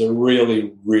 He's a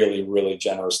really, really, really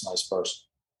generous, nice person.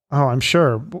 Oh, I'm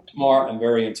sure. Smart and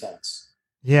very intense.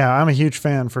 Yeah, I'm a huge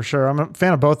fan for sure. I'm a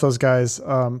fan of both those guys.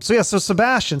 So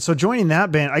Sebastian, so joining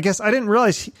that band, I guess I didn't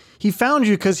realize he found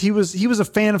you because he was a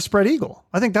fan of Spread Eagle.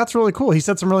 I think that's really cool. He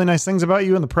said some really nice things about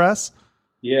you in the press.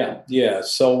 Yeah.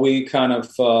 So we kind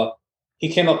of, he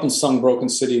came up and sung Broken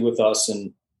City with us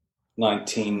in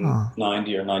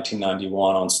 1990 or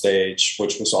 1991 on stage,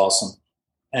 which was awesome.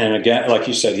 And again, like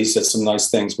you said, he said some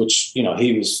nice things, which, you know,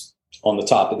 he was on the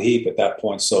top of the heap at that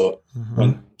point. So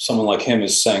when someone like him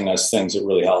is saying nice things, it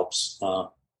really helps.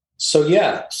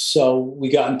 So we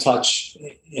got in touch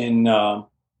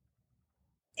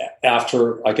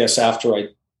after I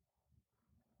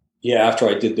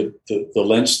did the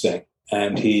Lynch thing,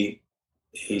 and he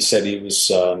said he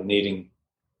was needing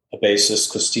a bassist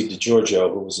because Steve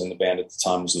DiGiorgio, who was in the band at the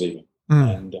time, was leaving.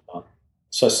 And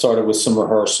so I started with some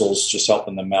rehearsals, just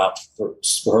helping them out for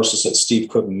rehearsals that Steve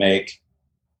couldn't make,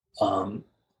 for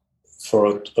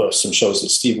some shows that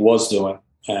Steve was doing.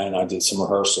 And I did some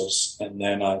rehearsals, and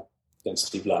then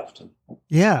Steve left.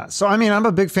 Yeah. So, I mean, I'm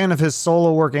a big fan of his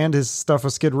solo work and his stuff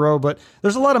with Skid Row, but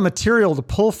there's a lot of material to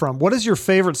pull from. What is your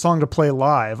favorite song to play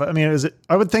live? I mean,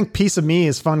 I would think Piece of Me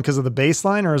is fun because of the bass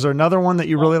line, or is there another one that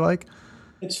you really like?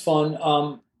 It's fun.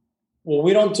 Well,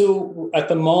 we don't do, at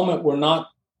the moment,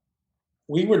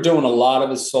 we were doing a lot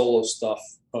of his solo stuff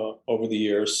over the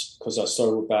years because I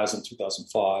started with Baz in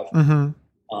 2005. Mm-hmm.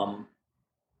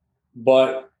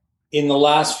 But in the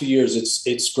last few years,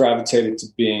 it's gravitated to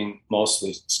being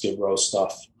mostly Skid Row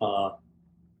stuff.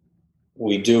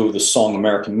 We do the song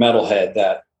 "American Metalhead"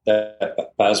 that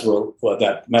Baz wrote,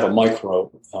 that Metal Mike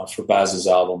wrote for Baz's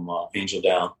album "Angel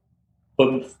Down."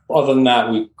 But other than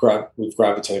that, we've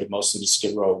gravitated mostly to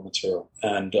Skid Row material.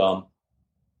 And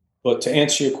but to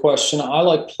answer your question, I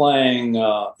like playing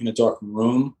 "In a Dark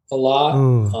Room" a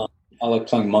lot. I like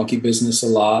playing "Monkey Business" a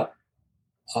lot.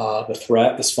 The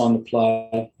Threat is fun to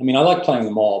play. I mean, I like playing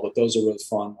them all, but those are really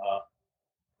fun.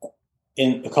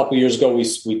 In a couple of years ago, we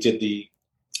did the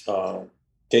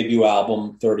debut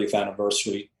album 30th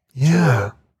anniversary.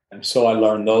 Yeah. And so I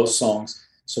learned those songs.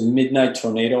 So Midnight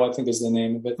Tornado, I think, is the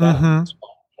name of it.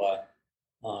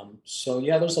 So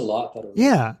yeah, there's a lot that are.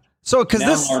 Yeah. So because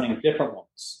I'm learning different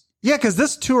ones. Yeah, because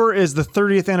this tour is the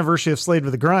 30th anniversary of Slade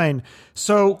with a Grind.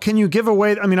 So can you give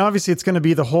away? I mean, obviously it's going to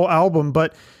be the whole album,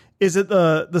 but is it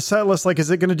the set list? Like,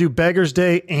 is it going to do Beggar's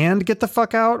Day and Get the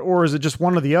Fuck Out, or is it just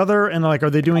one or the other? And like, are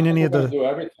they doing any of the? Do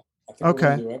everything.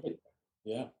 Okay. Do everything.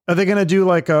 Yeah. Are they going to do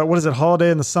like what is it,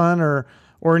 Holiday in the Sun, or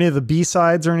any of the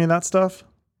B-sides or any of that stuff?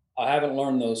 I haven't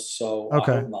learned those, so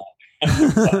okay. I hope not.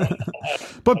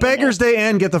 But Beggar's Day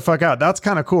and Get the Fuck Out, that's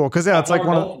kind of cool because it's like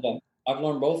one of them. I've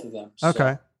learned both of them. So,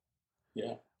 okay.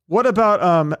 Yeah. What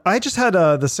about I just had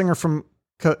the singer from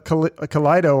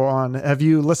Kaleido on. Have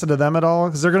you listened to them at all?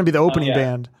 Because they're going to be the opening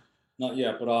band. Not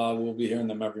yet, but I will be hearing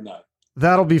them every night.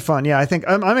 That'll be fun. Yeah, I think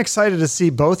I'm excited to see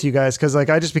both you guys because like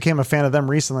I just became a fan of them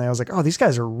recently. I was like, oh, these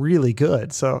guys are really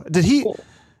good. So did he? Cool.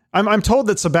 I'm told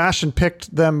that Sebastian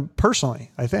picked them personally.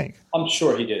 I think. I'm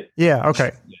sure he did. Yeah.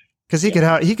 Okay. Because he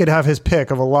could have his pick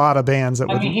of a lot of bands that.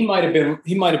 He might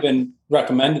have been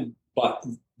recommended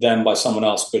by someone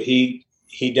else, but he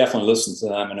definitely listened to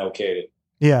them and okayed it.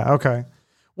 Yeah. Okay.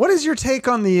 What is your take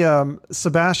on the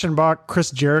Sebastian Bach,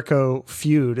 Chris Jericho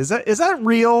feud? Is that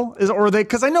real?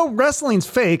 Because I know wrestling's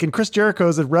fake and Chris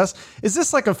Jericho's at is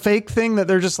this like a fake thing that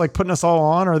they're just like putting us all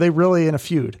on, or are they really in a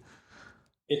feud?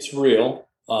 It's real,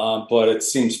 but it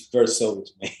seems very silly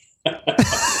to me.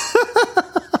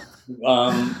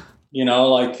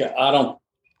 Like I don't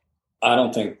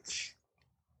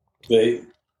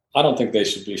think they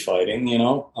should be fighting.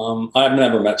 I've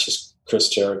never met just Chris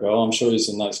Jericho. I'm sure he's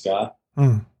a nice guy.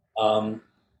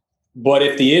 But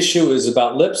if the issue is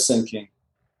about lip syncing,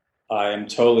 I am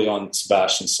totally on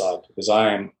Sebastian's side because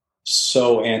I am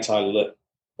so anti-lip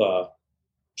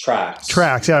tracks.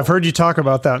 Tracks, yeah, I've heard you talk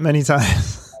about that many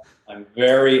times. I'm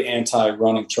very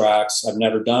anti-running tracks. I've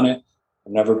never done it.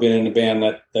 I've never been in a band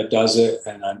that does it,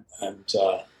 and I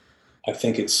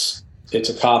think it's it's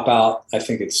a cop out. I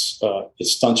think it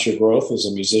stunts your growth as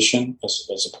a musician,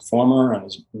 as a performer, and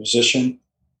as a musician.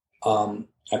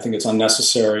 I think it's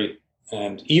unnecessary.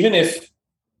 And even if,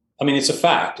 I mean, it's a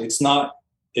fact. It's not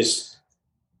as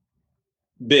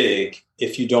big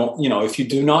if you don't, if you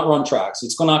do not run tracks.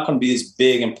 It's not going to be as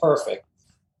big and perfect.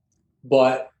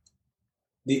 But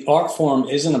the art form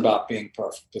isn't about being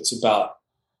perfect. It's about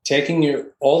taking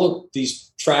all of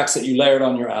these tracks that you layered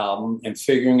on your album and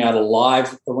figuring out a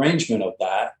live arrangement of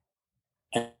that,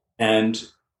 and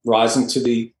rising to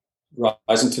the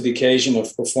occasion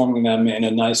of performing them in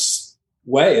a nice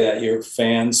way that your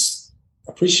fans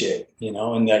appreciate,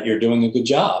 and that you're doing a good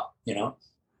job,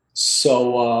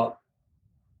 So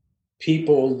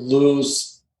people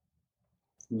lose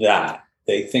that.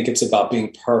 They think it's about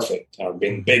being perfect or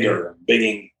being bigger,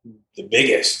 being the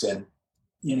biggest, and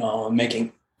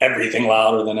making everything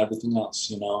louder than everything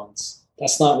else.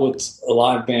 That's not what a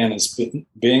live band is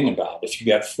being about. If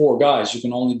you have 4 guys, you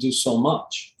can only do so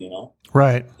much.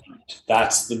 Right.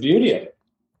 That's the beauty of it.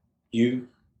 You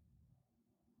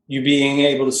being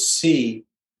able to see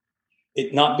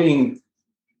it, not being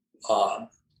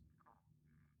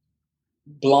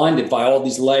blinded by all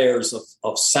these layers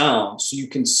of sound, so you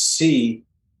can see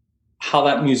how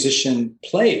that musician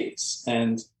plays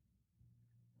and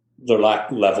their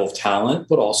level of talent,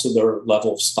 but also their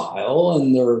level of style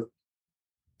and their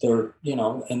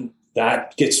and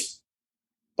that gets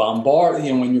bombarded.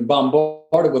 When you're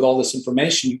bombarded with all this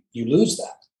information, you lose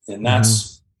that, and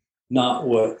that's not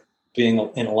what being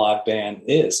in a live band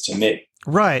is to me.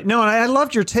 Right. No, and I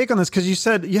loved your take on this, because you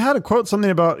said, you had a quote,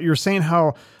 something about, you're saying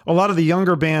how a lot of the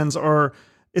younger bands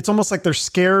it's almost like they're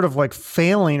scared of like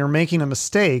failing or making a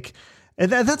mistake.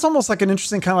 And that's almost like an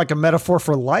interesting kind of like a metaphor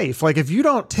for life. Like if you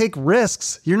don't take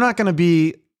risks, you're not going to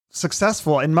be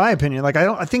successful, in my opinion. Like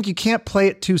I think you can't play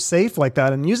it too safe like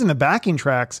that. And using the backing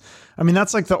tracks, I mean,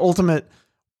 that's like the ultimate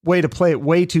way to play it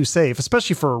way too safe,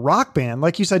 especially for a rock band.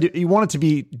 Like you said, you want it to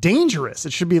be dangerous.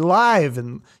 It should be live,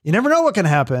 and you never know what can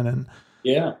happen. And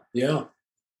yeah.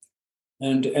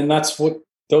 And that's what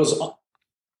those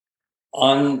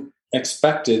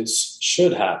unexpecteds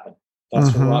should happen.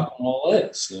 That's what rock and roll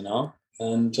is,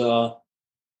 And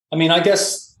I mean, I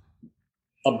guess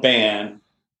a band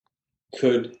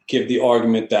could give the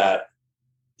argument that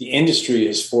the industry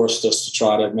has forced us to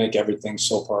try to make everything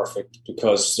so perfect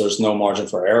because there's no margin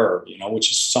for error, which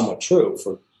is somewhat true.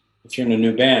 If you're in a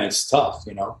new band, it's tough,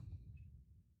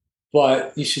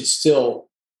 but you should still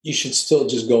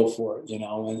just go for it,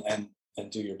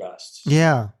 and do your best.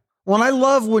 Yeah. Well, and I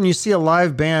love when you see a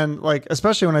live band, like,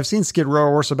 especially when I've seen Skid Row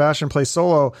or Sebastian play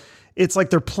solo, it's like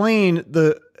they're playing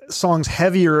the songs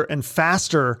heavier and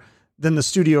faster than the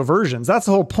studio versions. That's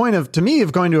the whole point to me,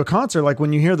 of going to a concert. Like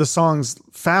when you hear the songs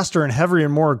faster and heavier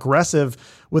and more aggressive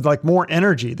with like more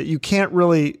energy, that you can't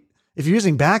really, if you're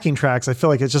using backing tracks, I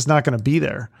feel like it's just not going to be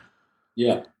there.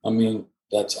 Yeah. I mean,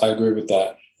 I agree with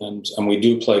that. And we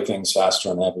do play things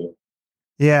faster and heavier.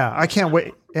 Yeah. I can't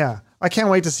wait. Yeah. I can't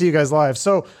wait to see you guys live.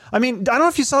 So, I mean, I don't know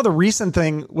if you saw the recent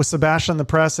thing with Sebastian in the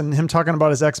press and him talking about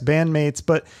his ex-bandmates,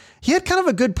 but he had kind of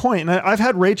a good point. And I've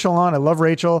had Rachel on. I love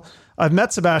Rachel. I've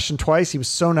met Sebastian twice. He was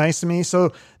so nice to me.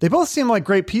 So they both seem like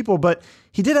great people, but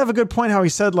he did have a good point, how he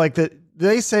said like that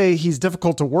they say he's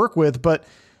difficult to work with, but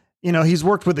he's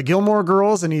worked with the Gilmore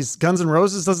Girls, and Guns N'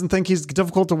 Roses doesn't think he's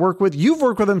difficult to work with. You've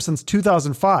worked with him since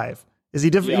 2005. Is he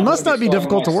difficult? He must not be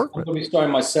difficult to work with. I'm going to be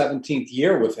starting my 17th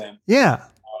year with him. Yeah.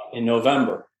 In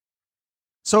November.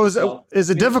 So is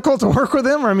it difficult to work with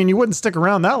him? Or, I mean, you wouldn't stick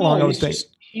around that long, I would think.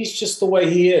 He's just the way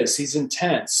he is. He's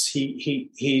intense. He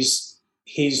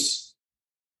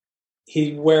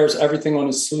wears everything on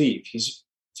his sleeve. If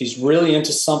he's really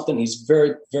into something, he's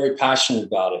very, very passionate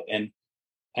about it.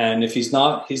 And if he's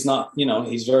not, he's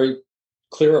very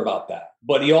clear about that.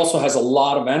 But he also has a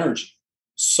lot of energy.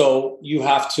 So you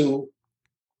have to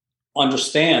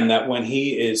understand that when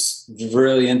he is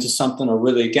really into something or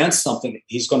really against something,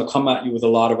 he's going to come at you with a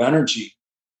lot of energy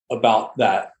about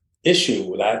that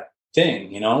issue, that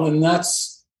thing, and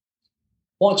that's,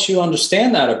 once you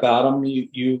understand that about him,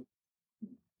 you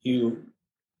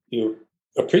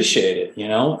appreciate it,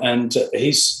 and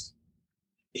he's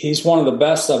one of the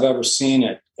best I've ever seen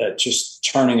at just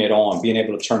turning it on, being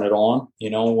able to turn it on,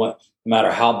 no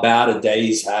matter how bad a day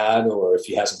he's had, or if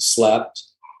he hasn't slept,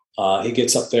 he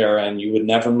gets up there and you would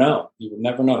never know.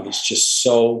 He's just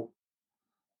so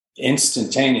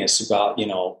instantaneous about,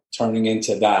 turning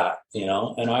into that,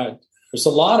 and there's a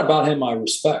lot about him I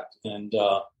respect. And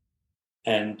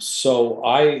so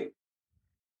I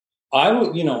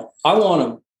would, I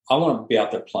want to be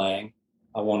out there playing.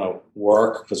 I want to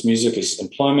work, because music is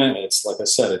employment. It's, like I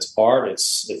said, it's art.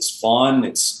 It's fun.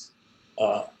 It's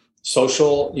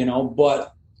social,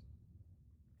 but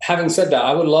having said that,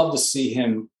 I would love to see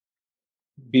him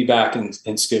be back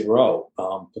in Skid Row,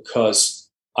 because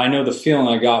I know the feeling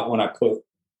I got when I put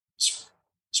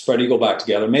Spread Eagle back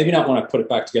together. Maybe not when I put it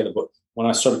back together, but when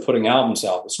I started putting albums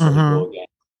out with Spread Eagle again,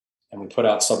 and we put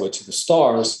out Subway to the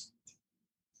Stars,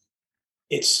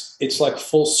 it's like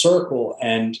full circle.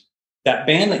 And that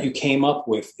band that you came up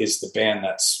with is the band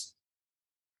that's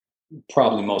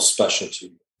probably most special to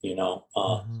you, in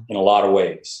a lot of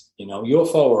ways.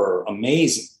 UFO are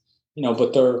amazing,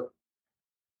 but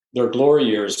their glory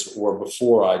years were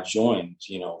before I joined,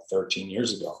 13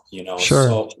 years ago, Sure.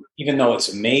 So even though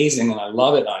it's amazing and I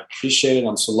love it and I appreciate it,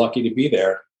 I'm so lucky to be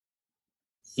there,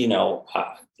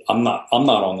 I'm not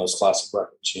on those classic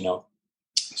records,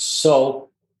 So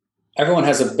everyone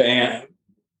has a band.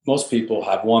 Most people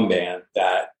have one band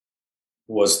that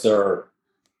was their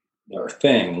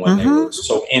thing when they were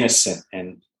so innocent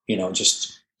and,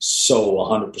 just so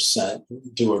 100%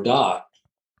 do or die.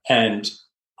 And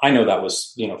I know that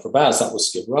was, for Baz, that was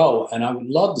Skid Row. And I would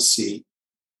love to see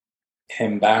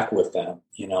him back with them,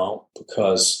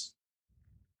 because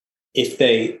if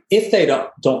they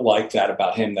don't like that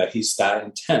about him, that he's that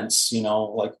intense,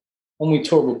 like when we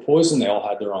toured with Poison, they all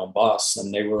had their own bus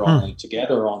and they were only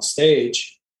together on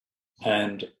stage.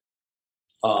 And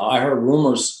I heard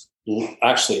rumors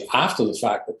actually after the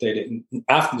fact that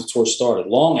after the tour started,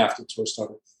 long after the tour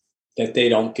started, that they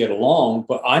don't get along,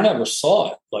 but I never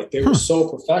saw it. Like they were so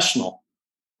professional.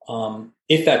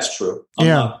 If that's true,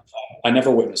 I never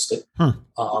witnessed it.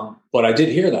 But I did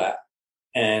hear that.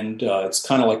 And it's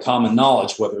kind of like common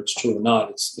knowledge, whether it's true or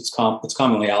not. It's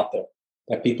commonly out there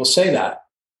that people say that.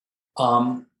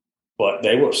 But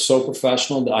they were so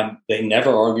professional. They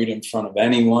never argued in front of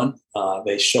anyone.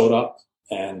 They showed up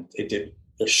and they did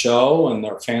their show, and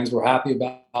their fans were happy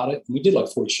about it. We did like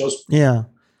 40 shows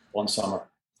one summer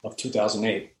of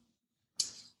 2008.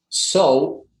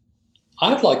 So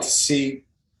I'd like to see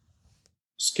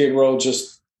Skid Row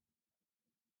just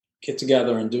get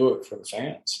together and do it for the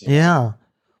fans. Yeah.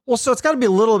 Well, so it's got to be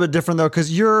a little bit different though,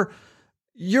 because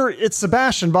it's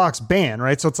Sebastian Bach's band,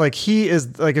 right? So it's like he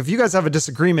is like, if you guys have a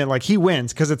disagreement, like he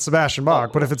wins because it's Sebastian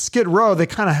Bach. But if it's Skid Row, they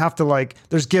kind of have to like,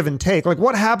 there's give and take. Like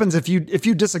what happens if you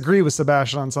disagree with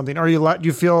Sebastian on something? Do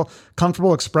you feel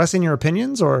comfortable expressing your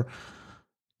opinions or?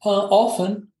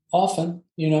 Often,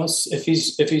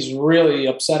 if he's really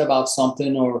upset about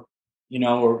something or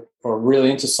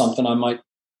really into something, I might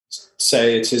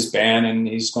say it's his band and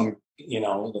he's going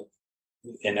to,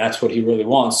 and that's what he really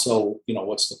wants. So,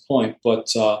 what's the point?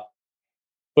 But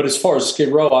as far as Skid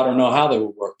Row, I don't know how they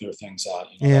would work their things out.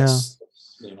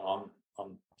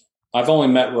 I've only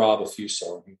met Rob a few,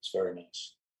 so he was very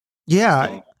nice.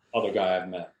 Yeah. Other guy I've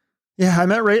met. Yeah, I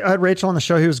had Rachel on the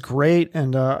show. He was great.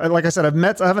 And like I said, I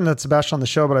haven't met Sebastian on the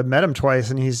show, but I've met him twice.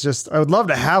 And I would love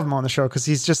to have him on the show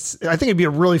because I think it'd be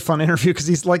a really fun interview because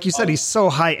he's, like you said, he's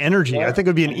so high energy. I think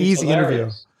it'd be an easy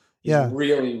interview. He's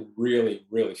really, really,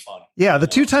 really funny. Yeah, the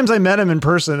two times I met him in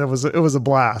person, it was a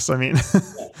blast. I mean,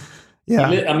 yeah.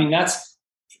 I mean, that's,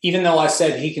 even though I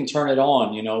said he can turn it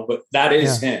on, but that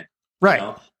is him.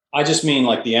 Right. I just mean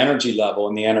like the energy level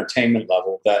and the entertainment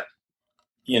level that,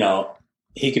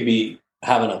 he could be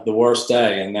having the worst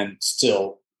day and then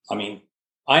still, I mean,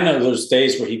 I know there's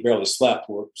days where he barely slept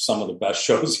were some of the best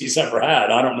shows he's ever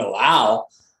had. I don't know how,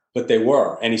 but they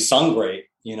were. And he sung great,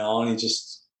 and he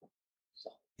just.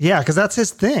 Yeah, because that's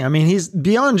his thing. I mean, he's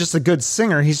beyond just a good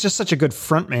singer. He's just such a good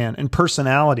frontman and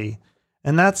personality.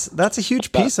 And that's a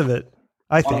huge piece of it,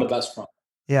 I think. One of the best front.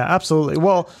 Yeah, absolutely.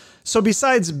 Well, so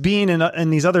besides being in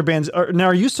these other bands,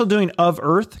 are you still doing Of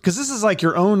Earth? Because this is like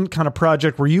your own kind of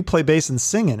project where you play bass and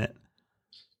sing in it.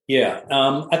 Yeah.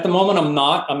 At the moment, I'm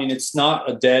not. I mean, it's not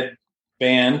a dead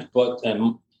band, but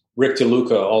Rick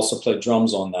DeLuca also played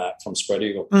drums on that from Spread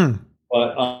Eagle.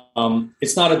 But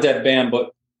it's not a dead band.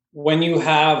 But when you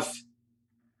have,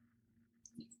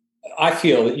 I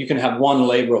feel that you can have one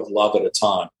labor of love at a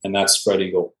time, and that's Spread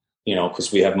Eagle.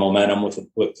 Because we have momentum with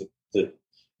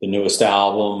the newest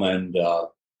album, and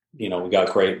we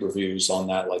got great reviews on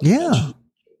that. Like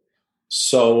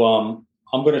so,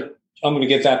 I'm gonna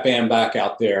get that band back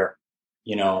out there,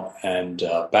 and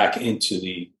back into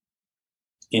the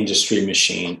industry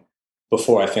machine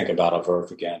before I think about Of Earth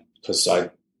again, because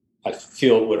I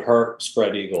feel it would hurt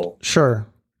Spread Eagle. Sure,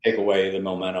 take away the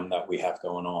momentum that we have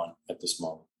going on at this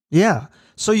moment. Yeah.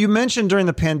 So you mentioned during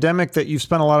the pandemic that you've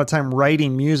spent a lot of time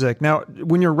writing music. Now,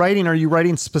 when you're writing, are you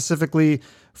writing specifically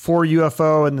for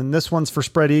UFO and then this one's for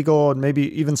Spread Eagle and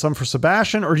maybe even some for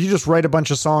Sebastian, or do you just write a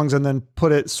bunch of songs and then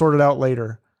sort it out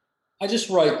later? I just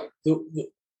write the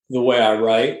the way I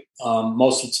write.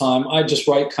 Most of the time, I just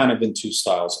write kind of in two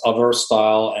styles: a verse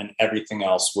style, and everything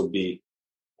else would be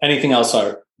anything else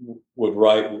I would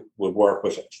write would work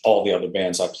with all the other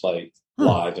bands I play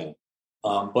live in.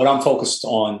 But I'm focused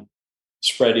on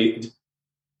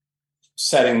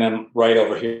setting them right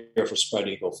over here for Spread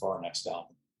Eagle for our next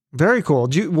album. Very cool.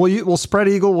 Will Spread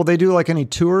Eagle, will they do like any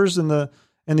tours in the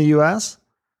US?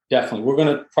 Definitely. We're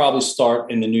going to probably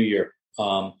start in the new year.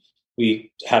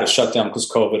 We had a shutdown because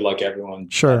COVID, like everyone,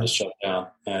 had to shut down.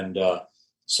 And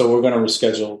so we're going to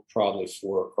reschedule probably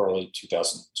for early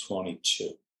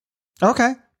 2022.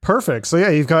 Okay, perfect. So yeah,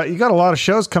 you got a lot of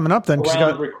shows coming up then.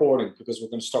 Around recording, because we're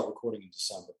going to start recording in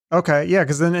December. Okay, yeah,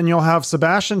 because then you'll have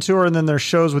Sebastian tour, and then there's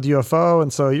shows with UFO,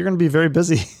 and so you're going to be very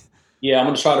busy. Yeah, I'm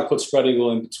going to try to put Spread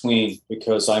Eagle in between,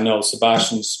 because I know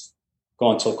Sebastian's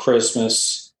going till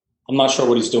Christmas. I'm not sure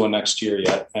what he's doing next year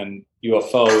yet, and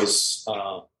UFO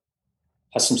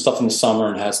has some stuff in the summer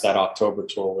and has that October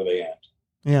tour where they end.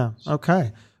 Yeah.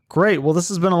 Okay. Great. Well, this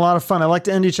has been a lot of fun. I like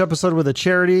to end each episode with a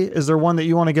charity. Is there one that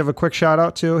you want to give a quick shout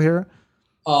out to here?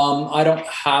 I don't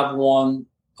have one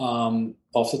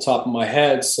off the top of my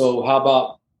head. So how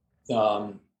about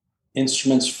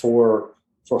instruments for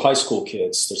high school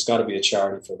kids? There's got to be a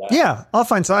charity for that. Yeah, I'll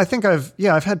find some. I think I've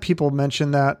had people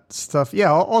mention that stuff.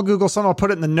 Yeah, I'll Google some. I'll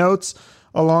put it in the notes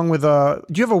along with do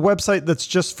you have a website that's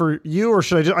just for you, or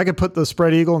should I could put the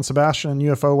Spread Eagle and Sebastian and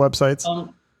UFO websites?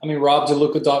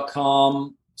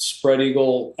 RobDeluca.com, Spread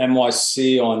Eagle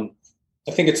NYC on,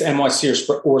 I think it's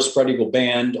NYC or Spread Eagle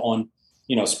Band on,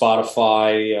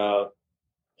 Spotify,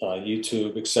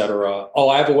 YouTube, etc. Oh,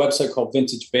 I have a website called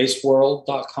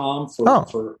VintageBassWorld.com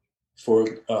for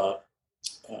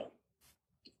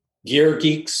gear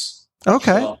geeks.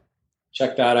 Okay. So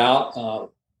check that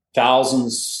out.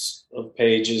 Thousands of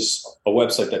pages, a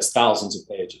website that's thousands of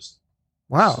pages.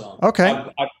 Wow. So okay.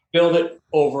 I built it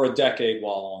over a decade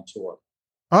while on tour.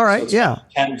 All right. So yeah.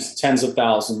 Tens of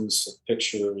thousands of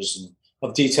pictures and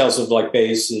of details of like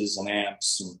basses and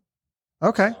amps.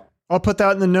 Okay. I'll put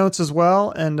that in the notes as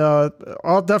well. And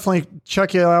I'll definitely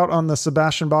check you out on the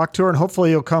Sebastian Bach tour, and hopefully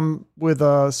you'll come with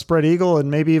Spread Eagle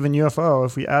and maybe even UFO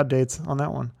if we add dates on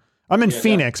that one. I'm in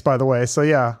Phoenix, by the way. So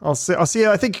yeah, I'll see.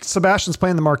 I think Sebastian's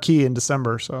playing the Marquee in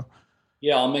December. So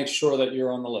yeah, I'll make sure that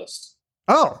you're on the list.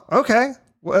 Oh, okay.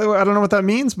 Well, I don't know what that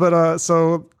means, but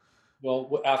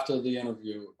well, after the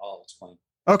interview, I'll explain.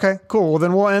 Okay, cool. Well,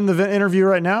 then we'll end the interview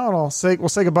right now, and we'll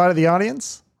say goodbye to the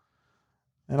audience.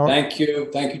 And thank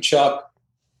you, Chuck.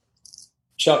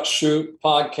 Chuck Shoot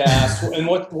Podcast. And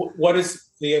what is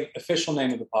the official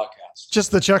name of the podcast?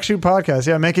 Just the Chuck Shoot Podcast.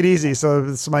 Yeah, make it easy. So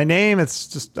it's my name. It's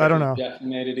just I don't know. Definitely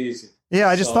made it easy. Yeah,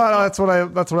 I just thought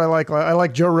that's what I like. I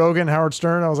like Joe Rogan, Howard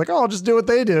Stern. I was like, I'll just do what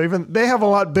they do. Even they have a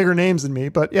lot bigger names than me,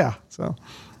 but yeah. So.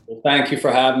 Well, thank you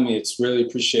for having me. It's really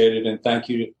appreciated, and thank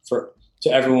you to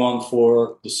everyone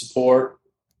for the support,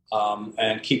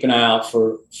 and keep an eye out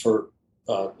for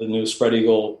the new Spread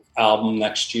Eagle album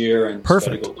next year and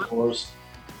Perfect. Spread Eagle tours.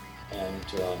 And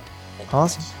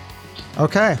awesome.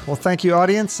 Okay, well, thank you,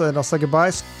 audience, and I'll say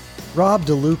goodbye. Rob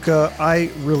DeLuca, I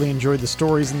really enjoyed the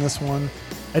stories in this one.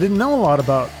 I didn't know a lot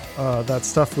about that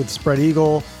stuff with Spread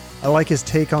Eagle. I like his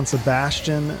take on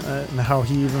Sebastian and how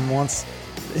he even wants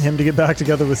him to get back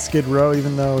together with Skid Row,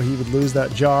 even though he would lose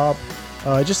that job.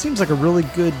 It just seems like a really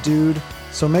good dude.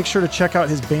 So make sure to check out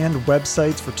his band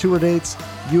websites for tour dates,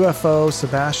 UFO,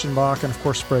 Sebastian Bach, and of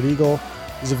course Spread Eagle.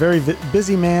 He's a very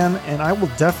busy man, and I will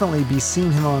definitely be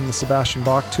seeing him on the Sebastian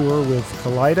Bach tour with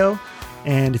Kaleido.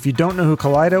 And if you don't know who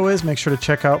Kaleido is, make sure to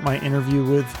check out my interview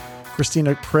with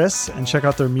Christina Priss and check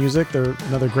out their music. They're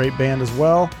another great band as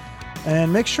well.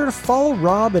 And make sure to follow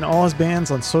Rob and all his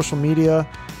bands on social media,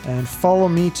 and follow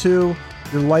me too.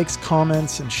 Your likes,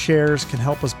 comments, and shares can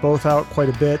help us both out quite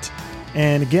a bit.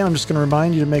 And again, I'm just going to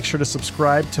remind you to make sure to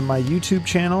subscribe to my YouTube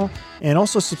channel, and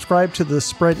also subscribe to the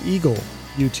Spread Eagle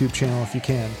YouTube channel if you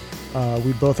can.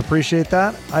 We both appreciate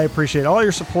that. I appreciate all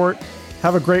your support.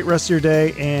 Have a great rest of your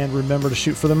day, and remember to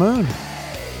shoot for the moon.